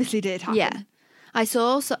 So it obviously did happen. Yeah. I saw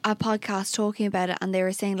also a podcast talking about it, and they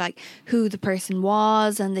were saying like who the person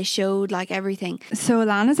was, and they showed like everything. So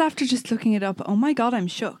Alana's after just looking it up. Oh my God, I'm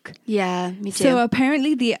shook. Yeah, me too. So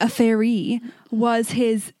apparently the affairee was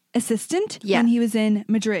his assistant Yeah. when he was in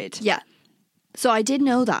Madrid. yeah. So I did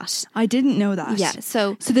know that. I didn't know that. Yeah.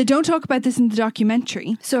 So they don't talk about this in the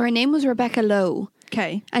documentary. her name was Rebecca Lowe.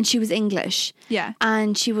 Okay. and she was English. Yeah.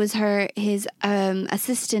 And she was his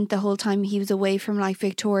assistant the whole time he was away from like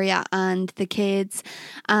Victoria and the kids.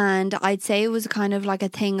 And I'd say it was kind of like a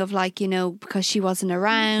thing of like, you know, because she wasn't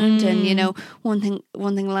around and, you know, one thing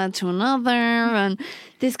led to another and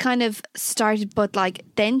this kind of started, but like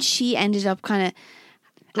then she ended up kind of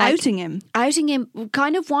like, outing him,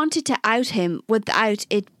 kind of wanted to out him without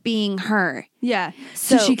it being her. Yeah.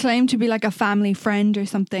 So she claimed to be like a family friend or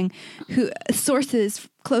something, who sources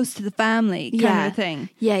close to the family kind of thing.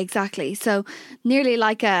 Yeah, exactly. So nearly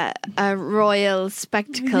like a royal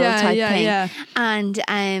spectacle type thing. Yeah.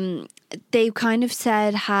 And they kind of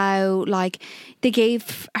said how like they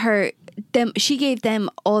gave she gave them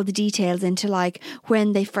all the details into like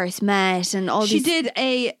when they first met and all. She did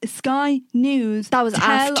a Sky News that was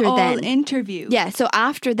after then interview. Yeah, so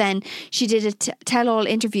after then she did a tell all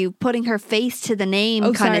interview, putting her face to the name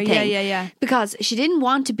of thing. Yeah. Because she didn't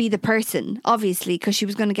want to be the person, obviously, because she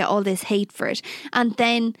was going to get all this hate for it. And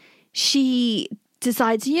then she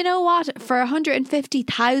decides, you know what, for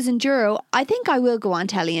 €150,000, I think I will go on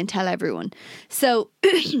telly and tell everyone. So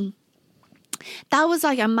that was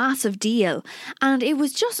like a massive deal. And it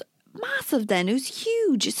was just massive then. It was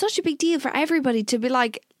huge. It's such a big deal for everybody to be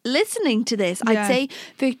like listening to this. Yeah. I'd say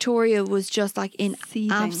Victoria was just like in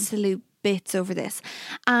absolute bits over this.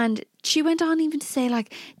 And she went on even to say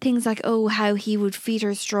like things like, oh, how he would feed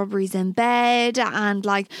her strawberries in bed and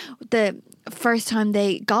like the first time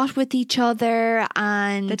they got with each other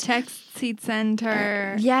and the texts he'd send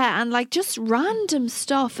her. Yeah, and like just random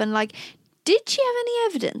stuff. And like, did she have any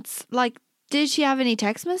evidence? Like, did she have any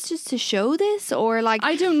text messages to show this? Or like,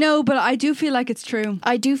 I don't know, but I do feel like it's true.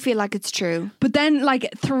 But then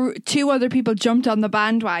like two other people jumped on the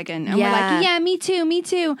bandwagon and were like, yeah, me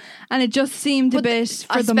too. And it just seemed a bit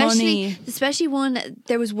for the money. Especially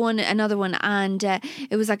there was another one, and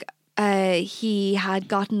it was like he had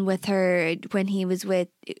gotten with her when he was with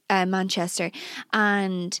Manchester,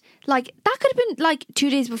 and like that could have been like 2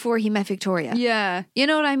 days before he met Victoria. Yeah, you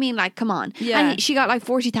know what I mean? Like, come on. Yeah, and she got like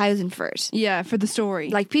 40,000 for it. Yeah, for the story.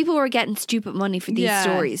 Like, people were getting stupid money for these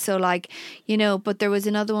stories. So like, you know, but there was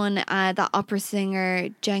another one, that opera singer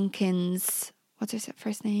Jenkins. What's her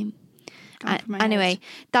first name? Anyway,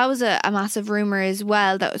 that was a massive rumour as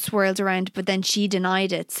well that was swirled around, but then she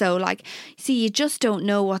denied it. So like, see, you just don't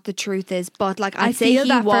know what the truth is. But like, I say feel he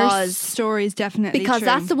that was first story is definitely because true.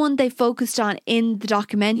 That's the one they focused on in the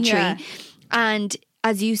documentary. Yeah. And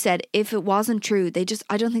as you said, if it wasn't true,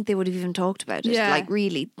 I don't think they would have even talked about it. Yeah. Like,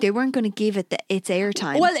 really, they weren't going to give it its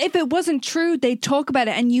airtime. Well, if it wasn't true, they'd talk about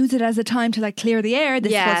it and use it as a time to like clear the air.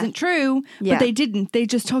 This wasn't true, but they didn't. They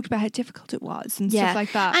just talked about how difficult it was and stuff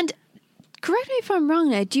like that. And correct me if I'm wrong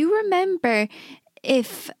now, do you remember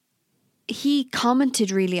if he commented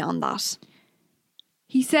really on that?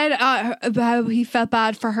 He said about how he felt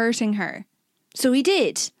bad for hurting her. So he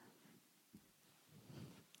did.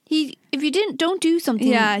 If you don't do something,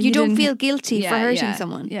 you don't feel guilty for hurting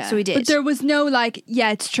someone. Yeah. So he did. But there was no like,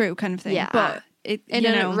 it's true kind of thing. Yeah. But in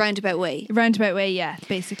a roundabout way. Roundabout way, yeah,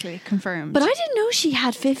 basically confirmed. But I didn't know she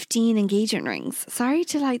had 15 engagement rings. Sorry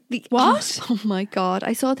to like... What? Oh my God.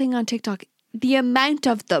 I saw a thing on TikTok. The amount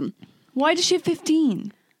of them. Why does she have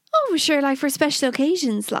 15? Oh, sure, like for special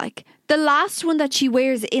occasions. Like, the last one that she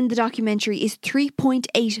wears in the documentary is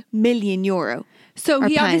 €3.8 million. So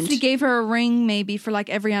he obviously gave her a ring maybe for like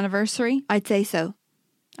every anniversary. I'd say so.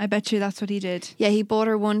 I bet you that's what he did. Yeah, he bought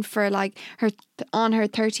her one for like on her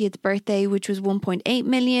 30th birthday, which was 1.8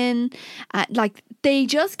 million. Like, they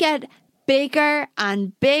just get bigger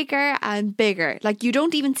and bigger and bigger. Like, you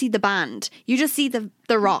don't even see the band. You just see the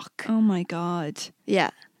rock. Oh my God. Yeah.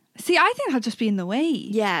 See, I think I'll just be in the way.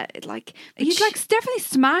 Yeah, like... He'd like definitely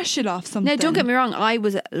smash it off something. Now, don't get me wrong. I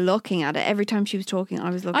was looking at it. Every time she was talking, I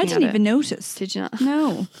was looking at it. I didn't even notice. Did you not?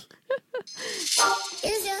 No. Is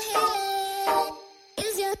your head?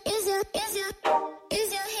 Is your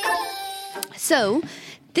head? So,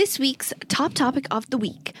 this week's top topic of the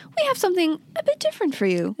week, we have something a bit different for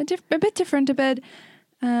you. A bit different, a bit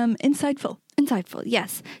insightful. Insightful,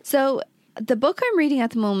 yes. So, the book I'm reading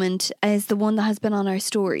at the moment is the one that has been on our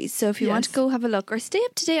stories. So if you want to go have a look or stay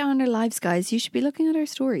up to date on our lives, guys, you should be looking at our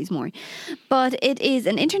stories more. But it is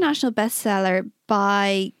an international bestseller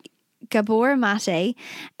by Gabor Mate.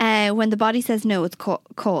 When the Body Says No, it's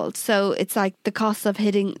called. So it's like the cost of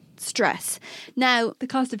hidden stress. Now, the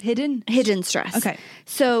cost of hidden stress. Okay.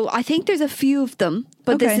 So I think there's a few of them,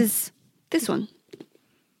 but this one.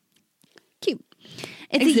 Cute.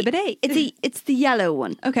 It's Exhibit A. It's the yellow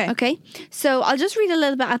one. Okay. Okay. So I'll just read a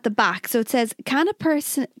little bit at the back. So it says, can a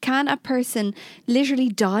person literally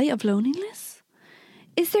die of loneliness?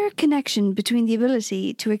 is there a connection between the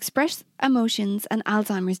ability to express emotions and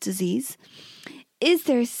Alzheimer's disease? Is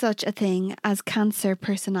there such a thing as cancer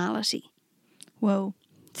personality? Whoa.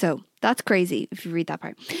 So that's crazy if you read that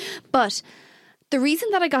part. But the reason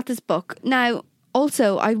that I got this book, now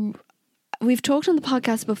also we've talked on the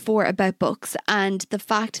podcast before about books and the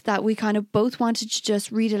fact that we kind of both wanted to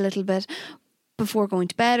just read a little bit before going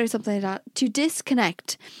to bed or something like that to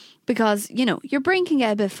disconnect, because, you know, your brain can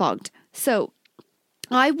get a bit fogged. So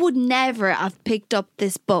I would never have picked up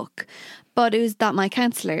this book, but it was that my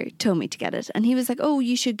counsellor told me to get it. And he was like, oh,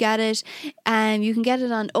 you should get it. You can get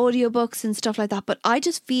it on audiobooks and stuff like that. But I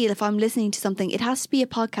just feel if I'm listening to something, it has to be a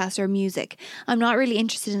podcast or music. I'm not really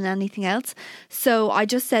interested in anything else. So I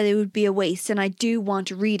just said it would be a waste and I do want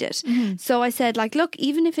to read it. Mm-hmm. So I said, like, look,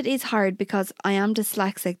 even if it is hard, because I am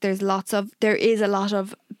dyslexic, there is a lot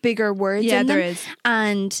of bigger words in them. There is.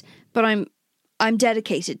 But I'm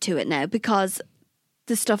dedicated to it now because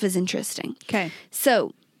the stuff is interesting. Okay.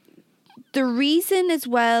 So the reason as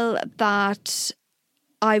well that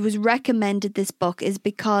I was recommended this book is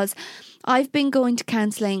because I've been going to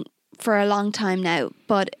counselling for a long time now,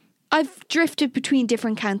 but I've drifted between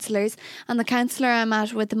different counsellors, and the counsellor I'm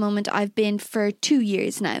at the moment I've been for 2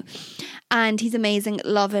 years now, and he's amazing,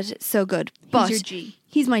 love it, so good. But he's your G.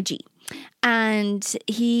 He's my G. And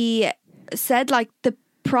he said, like, the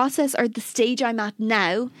process or the stage I'm at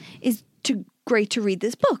now is great to read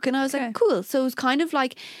this book. And I was like, cool. So it was kind of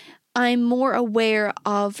like I'm more aware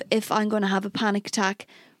of if I'm going to have a panic attack.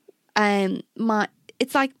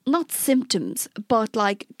 It's like not symptoms, but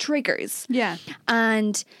like triggers. Yeah.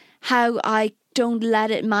 And how I don't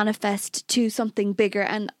let it manifest to something bigger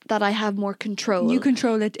and that I have more control. You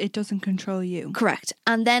control it, it doesn't control you. Correct.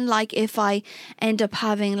 And then like if I end up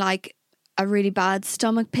having like a really bad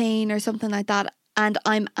stomach pain or something like that and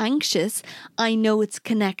I'm anxious, I know it's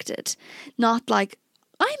connected. Not like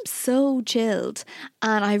I'm so chilled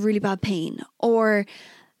and I have really bad pain, or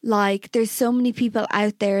like there's so many people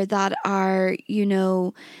out there that are, you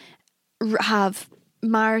know, have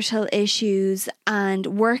marital issues and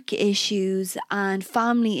work issues and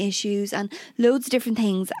family issues and loads of different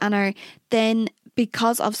things, and are then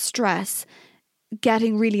because of stress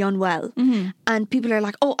getting really unwell. Mm-hmm. And people are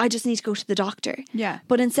like, oh, I just need to go to the doctor. Yeah.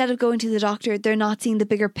 But instead of going to the doctor, they're not seeing the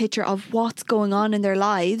bigger picture of what's going on in their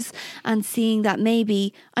lives and seeing that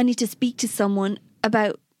maybe I need to speak to someone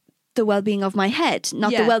about the well-being of my head,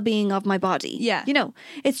 not the well-being of my body. Yeah. You know,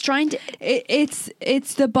 it's trying to...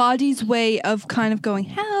 It's the body's way of kind of going,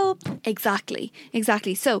 help. Exactly.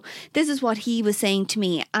 So this is what he was saying to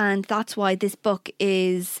me, and that's why this book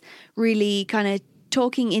is really kind of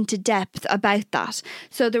talking into depth about that.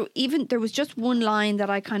 So there was just one line that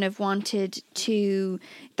I kind of wanted to,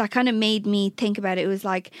 that kind of made me think about it. It was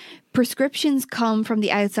like, prescriptions come from the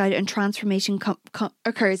outside and transformation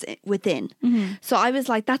occurs within. Mm-hmm. So I was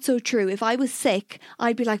like, that's so true. If I was sick,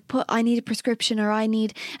 I'd be like, I need a prescription or I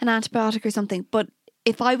need an antibiotic or something. But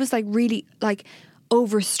if I was like really like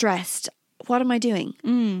overstressed, what am I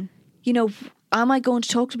doing? You know, am I going to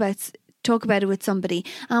talk about it with somebody?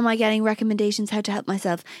 Am I getting recommendations how to help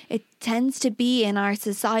myself? It tends to be in our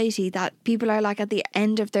society that people are like at the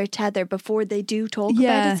end of their tether before they do talk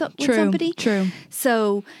about it with somebody. True.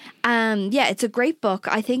 So, it's a great book.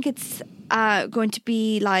 I think it's going to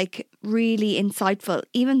be like really insightful,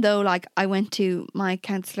 even though like I went to my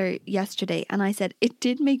counsellor yesterday and I said, it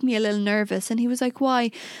did make me a little nervous. And he was like,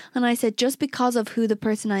 why? And I said, just because of who the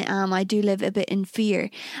person I am, I do live a bit in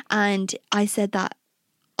fear. And I said that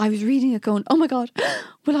I was reading it going, oh my God,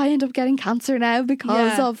 will I end up getting cancer now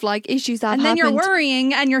because of like issues that happened? And then you're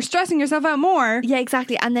worrying and you're stressing yourself out more. Yeah,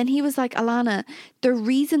 exactly. And then he was like, Alana, the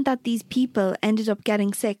reason that these people ended up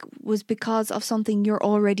getting sick was because of something you're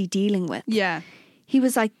already dealing with. Yeah. He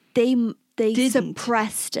was like, they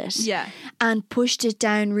suppressed it and pushed it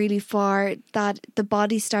down really far, that the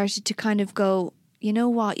body started to kind of go, you know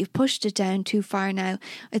what, you've pushed it down too far now.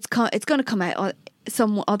 It's going to come out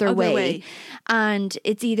some other way. And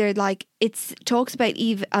it's either like, it talks about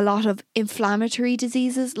a lot of inflammatory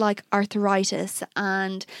diseases like arthritis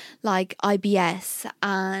and like IBS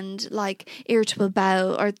and like irritable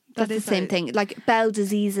bowel, or that's the same thing, like bowel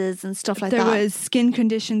diseases and stuff like that. There was skin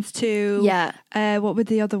conditions too. Yeah. What were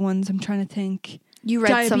the other ones? I'm trying to think. You read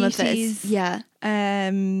Diabetes. some of this. Yeah.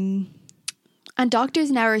 And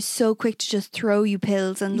doctors now are so quick to just throw you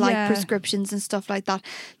pills and like prescriptions and stuff like that,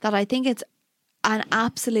 that I think it's an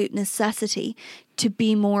absolute necessity to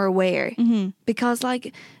be more aware. Because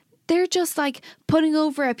like they're just like putting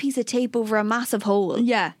over a piece of tape over a massive hole.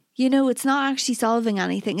 Yeah. You know, it's not actually solving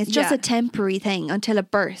anything. It's just Yeah. a temporary thing until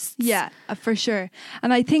it bursts. Yeah, for sure.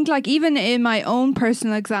 And I think like even in my own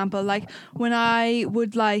personal example, like when I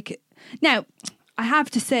would like, now I have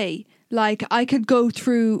to say, like I could go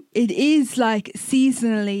through, it is like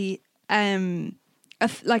seasonally,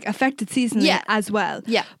 like affected seasonally Yeah. as well.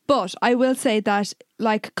 Yeah. But I will say that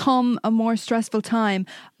like come a more stressful time,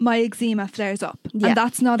 my eczema flares up. Yeah. And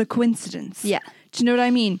that's not a coincidence. Yeah. Do you know what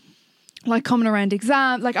I mean? Like coming around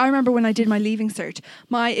exam, like I remember when I did my leaving cert,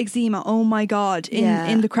 my eczema, oh my God,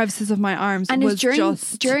 in the crevices of my arms And was it was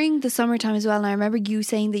just... during the summertime as well. And I remember you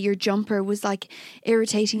saying that your jumper was like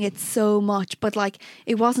irritating it so much. But like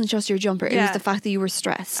it wasn't just your jumper. It was Yeah. the fact that you were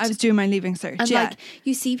stressed. I was doing my leaving cert. And yeah. like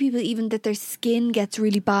you see people even that their skin gets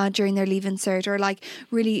really bad during their leaving cert or like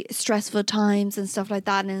really stressful times and stuff like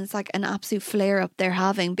that. And it's like an absolute flare up they're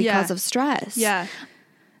having because Yeah. of stress. Yeah.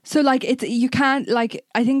 So like it's, you can't like,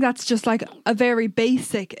 I think that's just like a very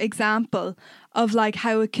basic example of like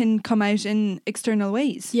how it can come out in external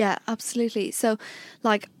ways. Yeah, absolutely. So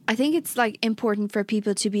like I think it's like important for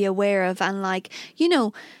people to be aware of, and like, you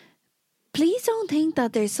know, please don't think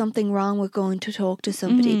that there's something wrong with going to talk to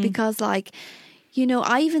somebody because like, you know,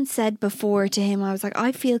 I even said before to him, I was like,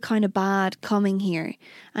 I feel kind of bad coming here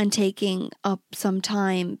and taking up some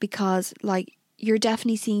time because like you're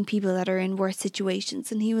definitely seeing people that are in worse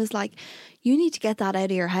situations. And he was like, you need to get that out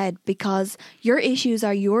of your head because your issues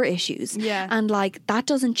are your issues. Yeah. And like that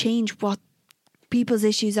doesn't change what people's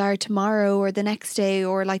issues are tomorrow or the next day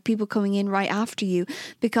or like people coming in right after you,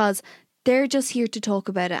 because they're just here to talk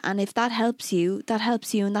about it. And if that helps you, that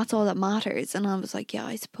helps you. And that's all that matters. And I was like, yeah,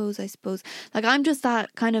 I suppose. Like I'm just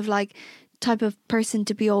that kind of like type of person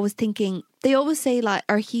to be always thinking. They always say like,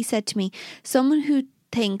 or he said to me, someone who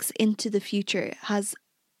thinks into the future has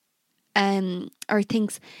or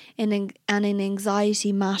thinks in an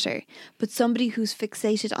anxiety matter, but somebody who's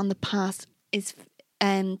fixated on the past is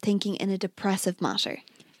thinking in a depressive matter.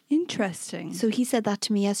 Interesting. So he said that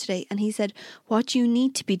to me yesterday, and he said what you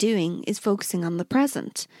need to be doing is focusing on the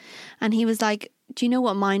present. And he was like, do you know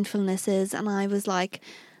what mindfulness is? And I was like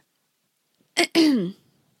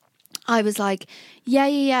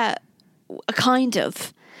yeah, kind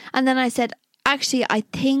of. And then I said, actually, I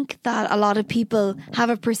think that a lot of people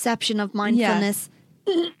have a perception of mindfulness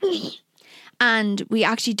and we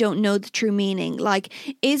actually don't know the true meaning. Like,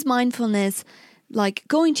 is mindfulness like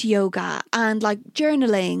going to yoga and like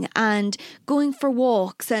journaling and going for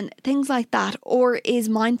walks and things like that? Or is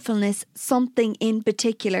mindfulness something in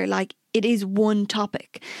particular, like it is one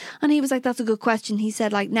topic? And he was like, that's a good question. He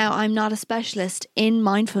said, like, now I'm not a specialist in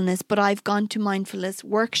mindfulness, but I've gone to mindfulness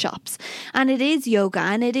workshops and it is yoga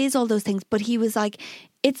and it is all those things. But he was like,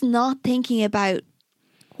 it's not thinking about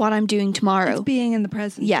what I'm doing tomorrow. It's being in the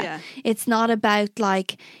present. Yeah. It's not about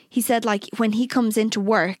like, he said, like when he comes into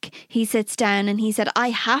work, he sits down and he said, I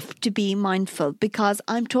have to be mindful because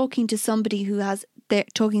I'm talking to somebody who has, they're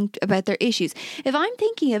talking about their issues. If I'm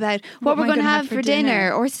thinking about what we're going to have for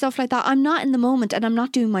dinner or stuff like that, I'm not in the moment and I'm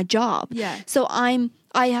not doing my job. Yeah. So I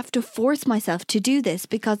have to force myself to do this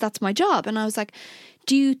because that's my job. And I was like,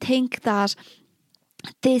 do you think that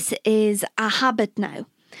this is a habit now?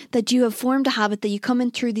 That you have formed a habit that you come in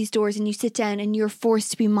through these doors and you sit down and you're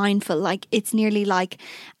forced to be mindful. Like it's nearly like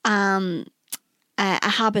a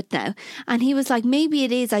habit now. And he was like, maybe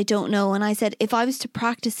it is, I don't know. And I said, if I was to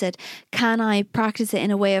practice it, can I practice it in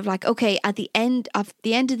a way of like, okay, at the end of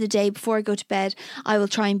the day before I go to bed, I will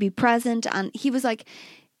try and be present. And he was like,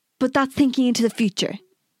 but that's thinking into the future.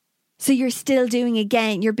 So you're still doing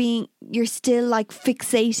again, you're still like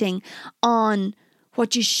fixating on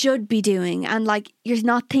what you should be doing and like you're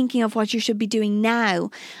not thinking of what you should be doing now.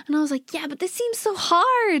 And I was like, yeah, but this seems so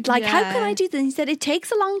hard. Like, how can I do this? And he said, it takes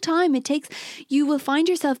a long time. You will find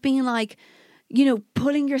yourself being like, you know,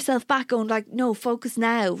 pulling yourself back, going like, no, focus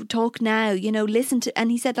now, talk now, you know, listen to. And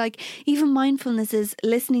he said, like, even mindfulness is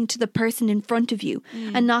listening to the person in front of you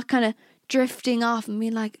and not kind of drifting off and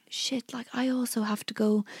being like, shit, like I also have to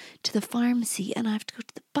go to the pharmacy and I have to go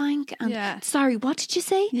to the bank and sorry, what did you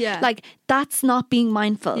say? Yeah. Like that's not being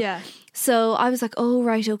mindful. Yeah. So I was like, oh,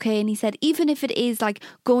 right, okay. And he said, even if it is like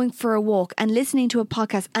going for a walk and listening to a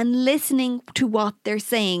podcast and listening to what they're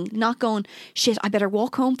saying, not going, shit, I better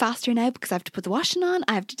walk home faster now because I have to put the washing on.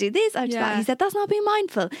 I have to do this. I have to do that. He said, that's not being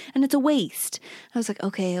mindful and it's a waste. I was like,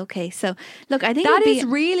 okay. So look, I think that is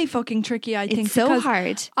really fucking tricky, I think. It's so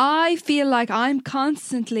hard. I feel like I'm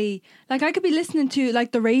constantly, like I could be listening to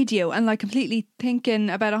like the radio and like completely thinking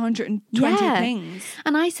about 120 things.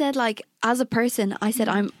 And I said, like, as a person, I said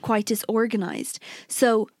I'm quite disorganized.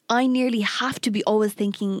 So I nearly have to be always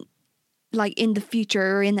thinking like in the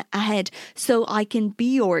future or in the ahead, so I can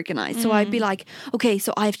be organized. So I'd be like, okay,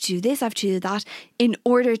 so I have to do this, I have to do that in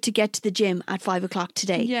order to get to the gym at 5 o'clock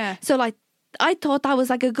today. Yeah. So like, I thought that was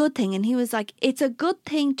like a good thing. And he was like, it's a good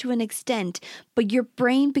thing to an extent, but your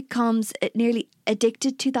brain becomes nearly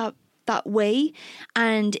addicted to that way,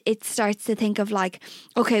 and it starts to think of like,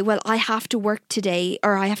 okay, well, I have to work today,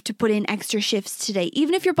 or I have to put in extra shifts today.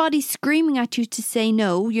 Even if your body's screaming at you to say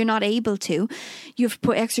no, you're not able to. You have to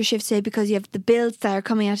put extra shifts today because you have the bills that are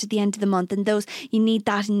coming out at the end of the month, and those, you need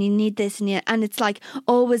that and you need this, and it's like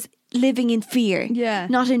always living in fear,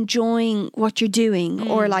 not enjoying what you're doing,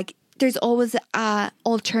 or like there's always a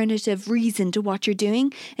alternative reason to what you're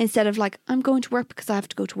doing, instead of like, I'm going to work because I have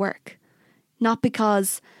to go to work, not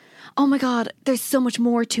because, oh my God, there's so much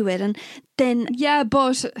more to it. And then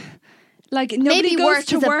but like nobody maybe goes work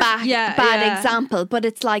to is work. a bad example, but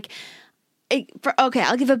it's like, okay,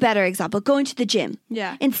 I'll give a better example. Going to the gym.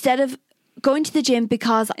 Yeah. Instead of going to the gym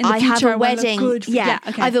because In the I have future, a I wanna look wedding. good for- Yeah,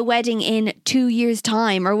 okay. I have a wedding in 2 years'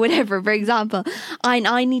 time or whatever, for example.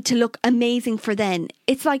 I need to look amazing for then.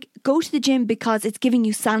 It's like, go to the gym because it's giving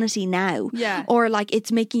you sanity now. Yeah. Or like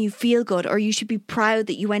it's making you feel good, or you should be proud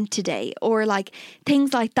that you went today, or like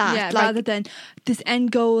things like that. Yeah, like, rather than this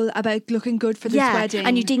end goal about looking good for this wedding.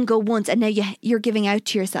 and you didn't go once, and now you're giving out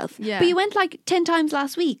to yourself. Yeah. But you went like 10 times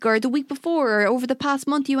last week, or the week before, or over the past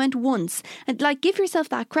month you went once, and like give yourself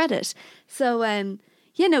that credit. So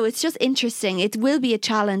it's just interesting. It will be a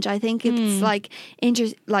challenge. I think it's like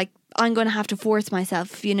I'm going to have to force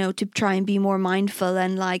myself, to try and be more mindful,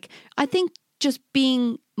 and like I think just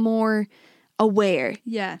being more aware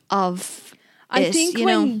of I it, think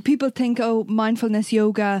when people think, oh, mindfulness,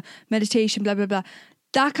 yoga, meditation, blah, blah, blah,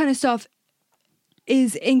 that kind of stuff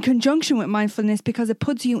is in conjunction with mindfulness, because it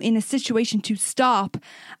puts you in a situation to stop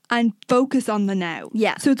and focus on the now.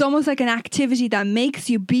 Yeah. So it's almost like an activity that makes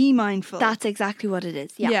you be mindful. That's exactly what it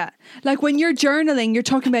is. Yeah. Like when you're journaling, you're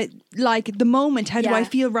talking about like the moment. How do I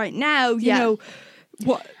feel right now? You know,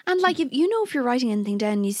 what? And like, if you're writing anything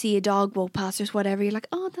down and you see a dog walk past or whatever, you're like,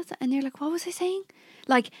 oh, that's, and you're like, what was I saying?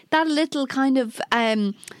 Like that little kind of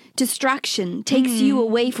distraction takes you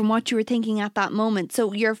away from what you were thinking at that moment.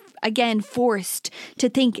 So you're again forced to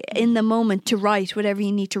think in the moment, to write whatever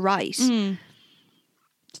you need to write.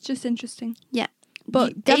 It's just interesting. Yeah.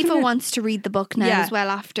 But Dava wants to read the book now as well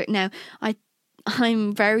after. Now,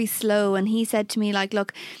 I'm very slow, and he said to me, like,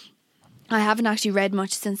 look, I haven't actually read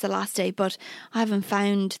much since the last day, but I haven't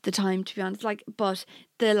found the time, to be honest. Like, but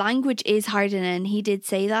the language is hard, and he did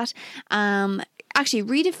say that. Actually,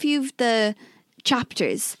 read a few of the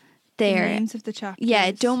chapters there. The names of the chapters.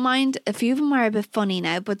 Yeah, don't mind. A few of them are a bit funny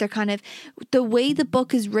now, but they're kind of, the way the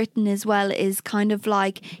book is written as well is kind of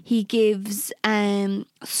like he gives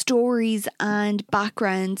stories and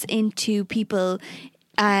backgrounds into people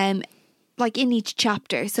like in each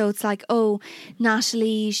chapter. So it's like, oh,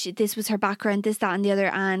 Natalie, this was her background, this, that and the other,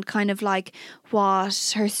 and kind of like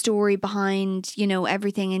what her story behind,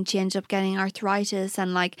 everything, and she ends up getting arthritis,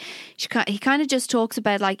 and like he kind of just talks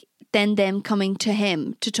about like then them coming to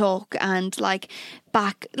him to talk, and like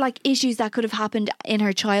back like issues that could have happened in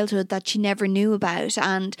her childhood that she never knew about.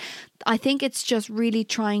 And I think it's just really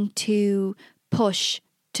trying to push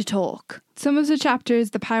to talk. Some of the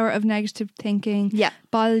chapters: the power of negative thinking,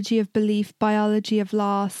 biology of belief, biology of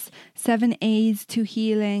loss, 7 A's to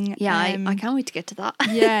healing. Yeah, I can't wait to get to that.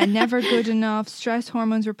 Never good enough, stress,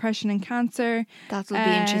 hormones, repression, and cancer. That will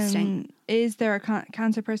be interesting. Is there a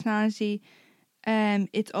cancer personality?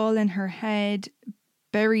 It's all in her head.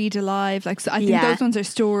 Buried alive. Like, so I think those ones are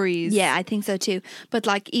stories. Yeah, I think so too. But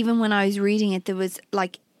like, even when I was reading it, there was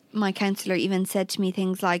like, my counsellor even said to me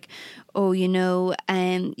things like, oh, you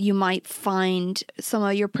might find some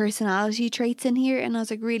of your personality traits in here. And I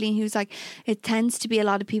was like, really? And he was like, it tends to be a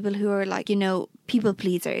lot of people who are like, people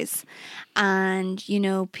pleasers, and,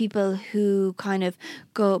 people who kind of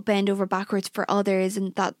go bend over backwards for others,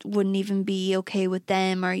 and that wouldn't even be okay with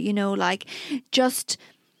them, or, like just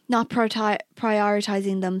not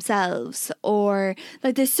prioritizing themselves, or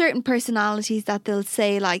like there's certain personalities that they'll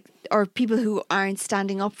say like, or people who aren't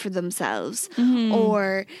standing up for themselves,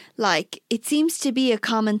 or like it seems to be a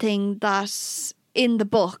common thing that in the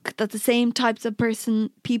book that the same types of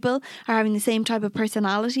people are having the same type of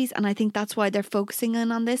personalities, and I think that's why they're focusing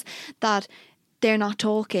in on this, that they're not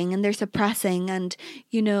talking and they're suppressing, and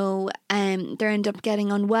they end up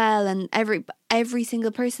getting unwell, and every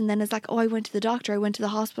single person then is like, oh, I went to the doctor, I went to the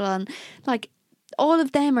hospital, and like all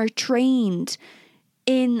of them are trained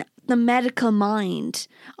in the medical mind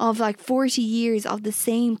of like 40 years of the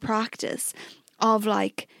same practice of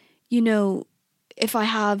like, if I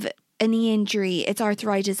have a knee injury, it's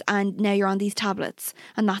arthritis, and now you're on these tablets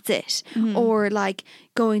and that's it. Or like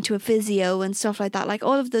going to a physio and stuff like that. Like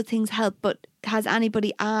all of the things help, but has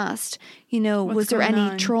anybody asked, you know, What's was there going any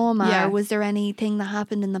on? trauma Yeah. or was there anything that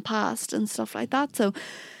happened in the past and stuff like that? So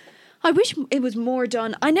I wish it was more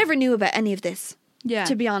done. I never knew about any of this, Yeah.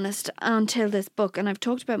 to be honest, until this book. And I've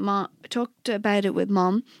talked about it with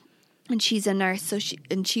Mom. And she's a nurse, so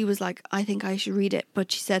she was like, I think I should read it.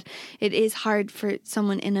 But she said it is hard for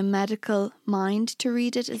someone in a medical mind to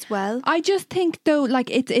read it as well. I just think though, like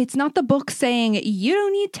it's not the book saying you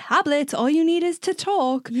don't need tablets, all you need is to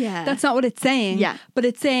talk. Yeah. That's not what it's saying. Yeah. But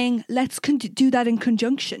it's saying let's do that in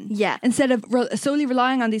conjunction. Yeah. Instead of solely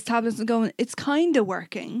relying on these tablets and going, it's kind of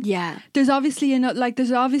working. Yeah. There's obviously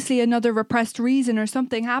another repressed reason or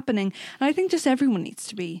something happening, and I think just everyone needs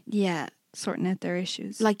to be Yeah. sorting out their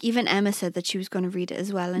issues. Like even Emma said that she was going to read it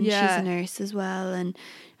as well, and Yeah. she's a nurse as well, and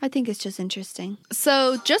I think it's just interesting.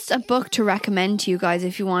 So just a book to recommend to you guys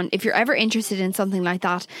if you're ever interested in something like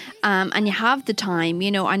that, and you have the time. You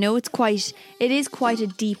know, I know it is quite a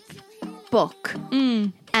deep book,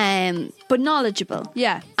 but knowledgeable.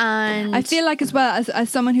 Yeah. And I feel like as well as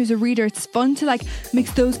someone who's a reader, it's fun to like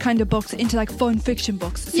mix those kind of books into like fun fiction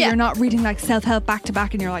books. So Yeah. you're not reading like self-help back to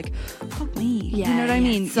back and you're like, fuck me. Yeah, you know what I yeah,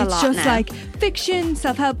 mean? it's a lot just now. like fiction,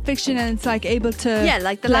 self-help fiction, and it's like able to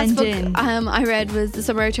like the last blend book in. I read was The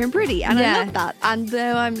Summer I Turned Pretty, and Yeah. I love that. And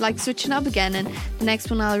now I'm like switching up again, and the next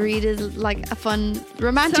one I'll read is like a fun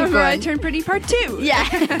romantic Summer I one. Turned Pretty Part 2.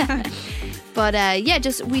 Yeah. But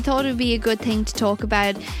just we thought it would be a good thing to talk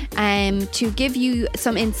about, to give you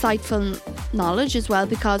some insightful knowledge as well,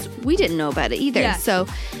 because we didn't know about it either. Yeah. So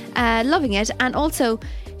loving it. And also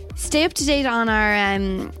stay up to date on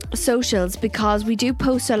our socials, because we do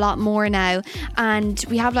post a lot more now, and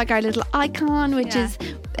we have like our little icon, which Yeah. is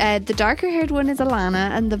the darker haired one is Alana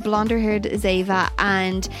and the blonder haired is Ava,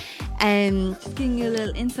 and Just giving you a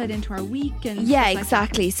little insight into our week and yeah, stuff like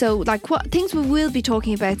exactly. So like what things we will be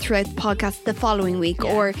talking about throughout the podcast the following week,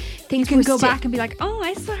 Yeah. or things You can we're go sti- back and be like, oh,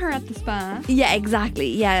 I saw her at the spa. Yeah, exactly.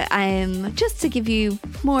 Yeah, just to give you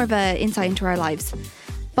more of a insight into our lives.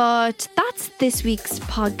 But that's this week's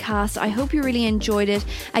podcast. I hope you really enjoyed it.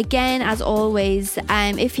 Again, as always,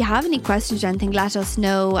 if you have any questions or anything, let us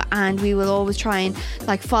know, and we will always try and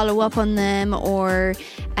like follow up on them, or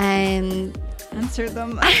Answer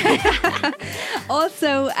them.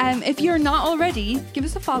 Also, if you're not already, give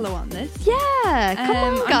us a follow on this. yeah, come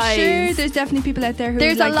on, guys. I'm sure there's definitely people out there who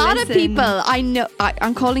There's like a lot listen. of people, I know,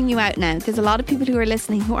 I'm calling you out now. There's a lot of people who are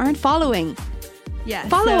listening who aren't following. Yeah,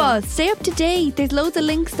 Follow so- us, stay up to date. There's loads of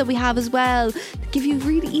links that we have as well that give you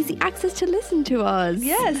really easy access to listen to us.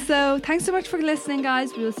 Yeah, so thanks so much for listening,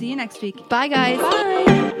 guys. We will see you next week. Bye, guys.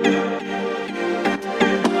 Bye.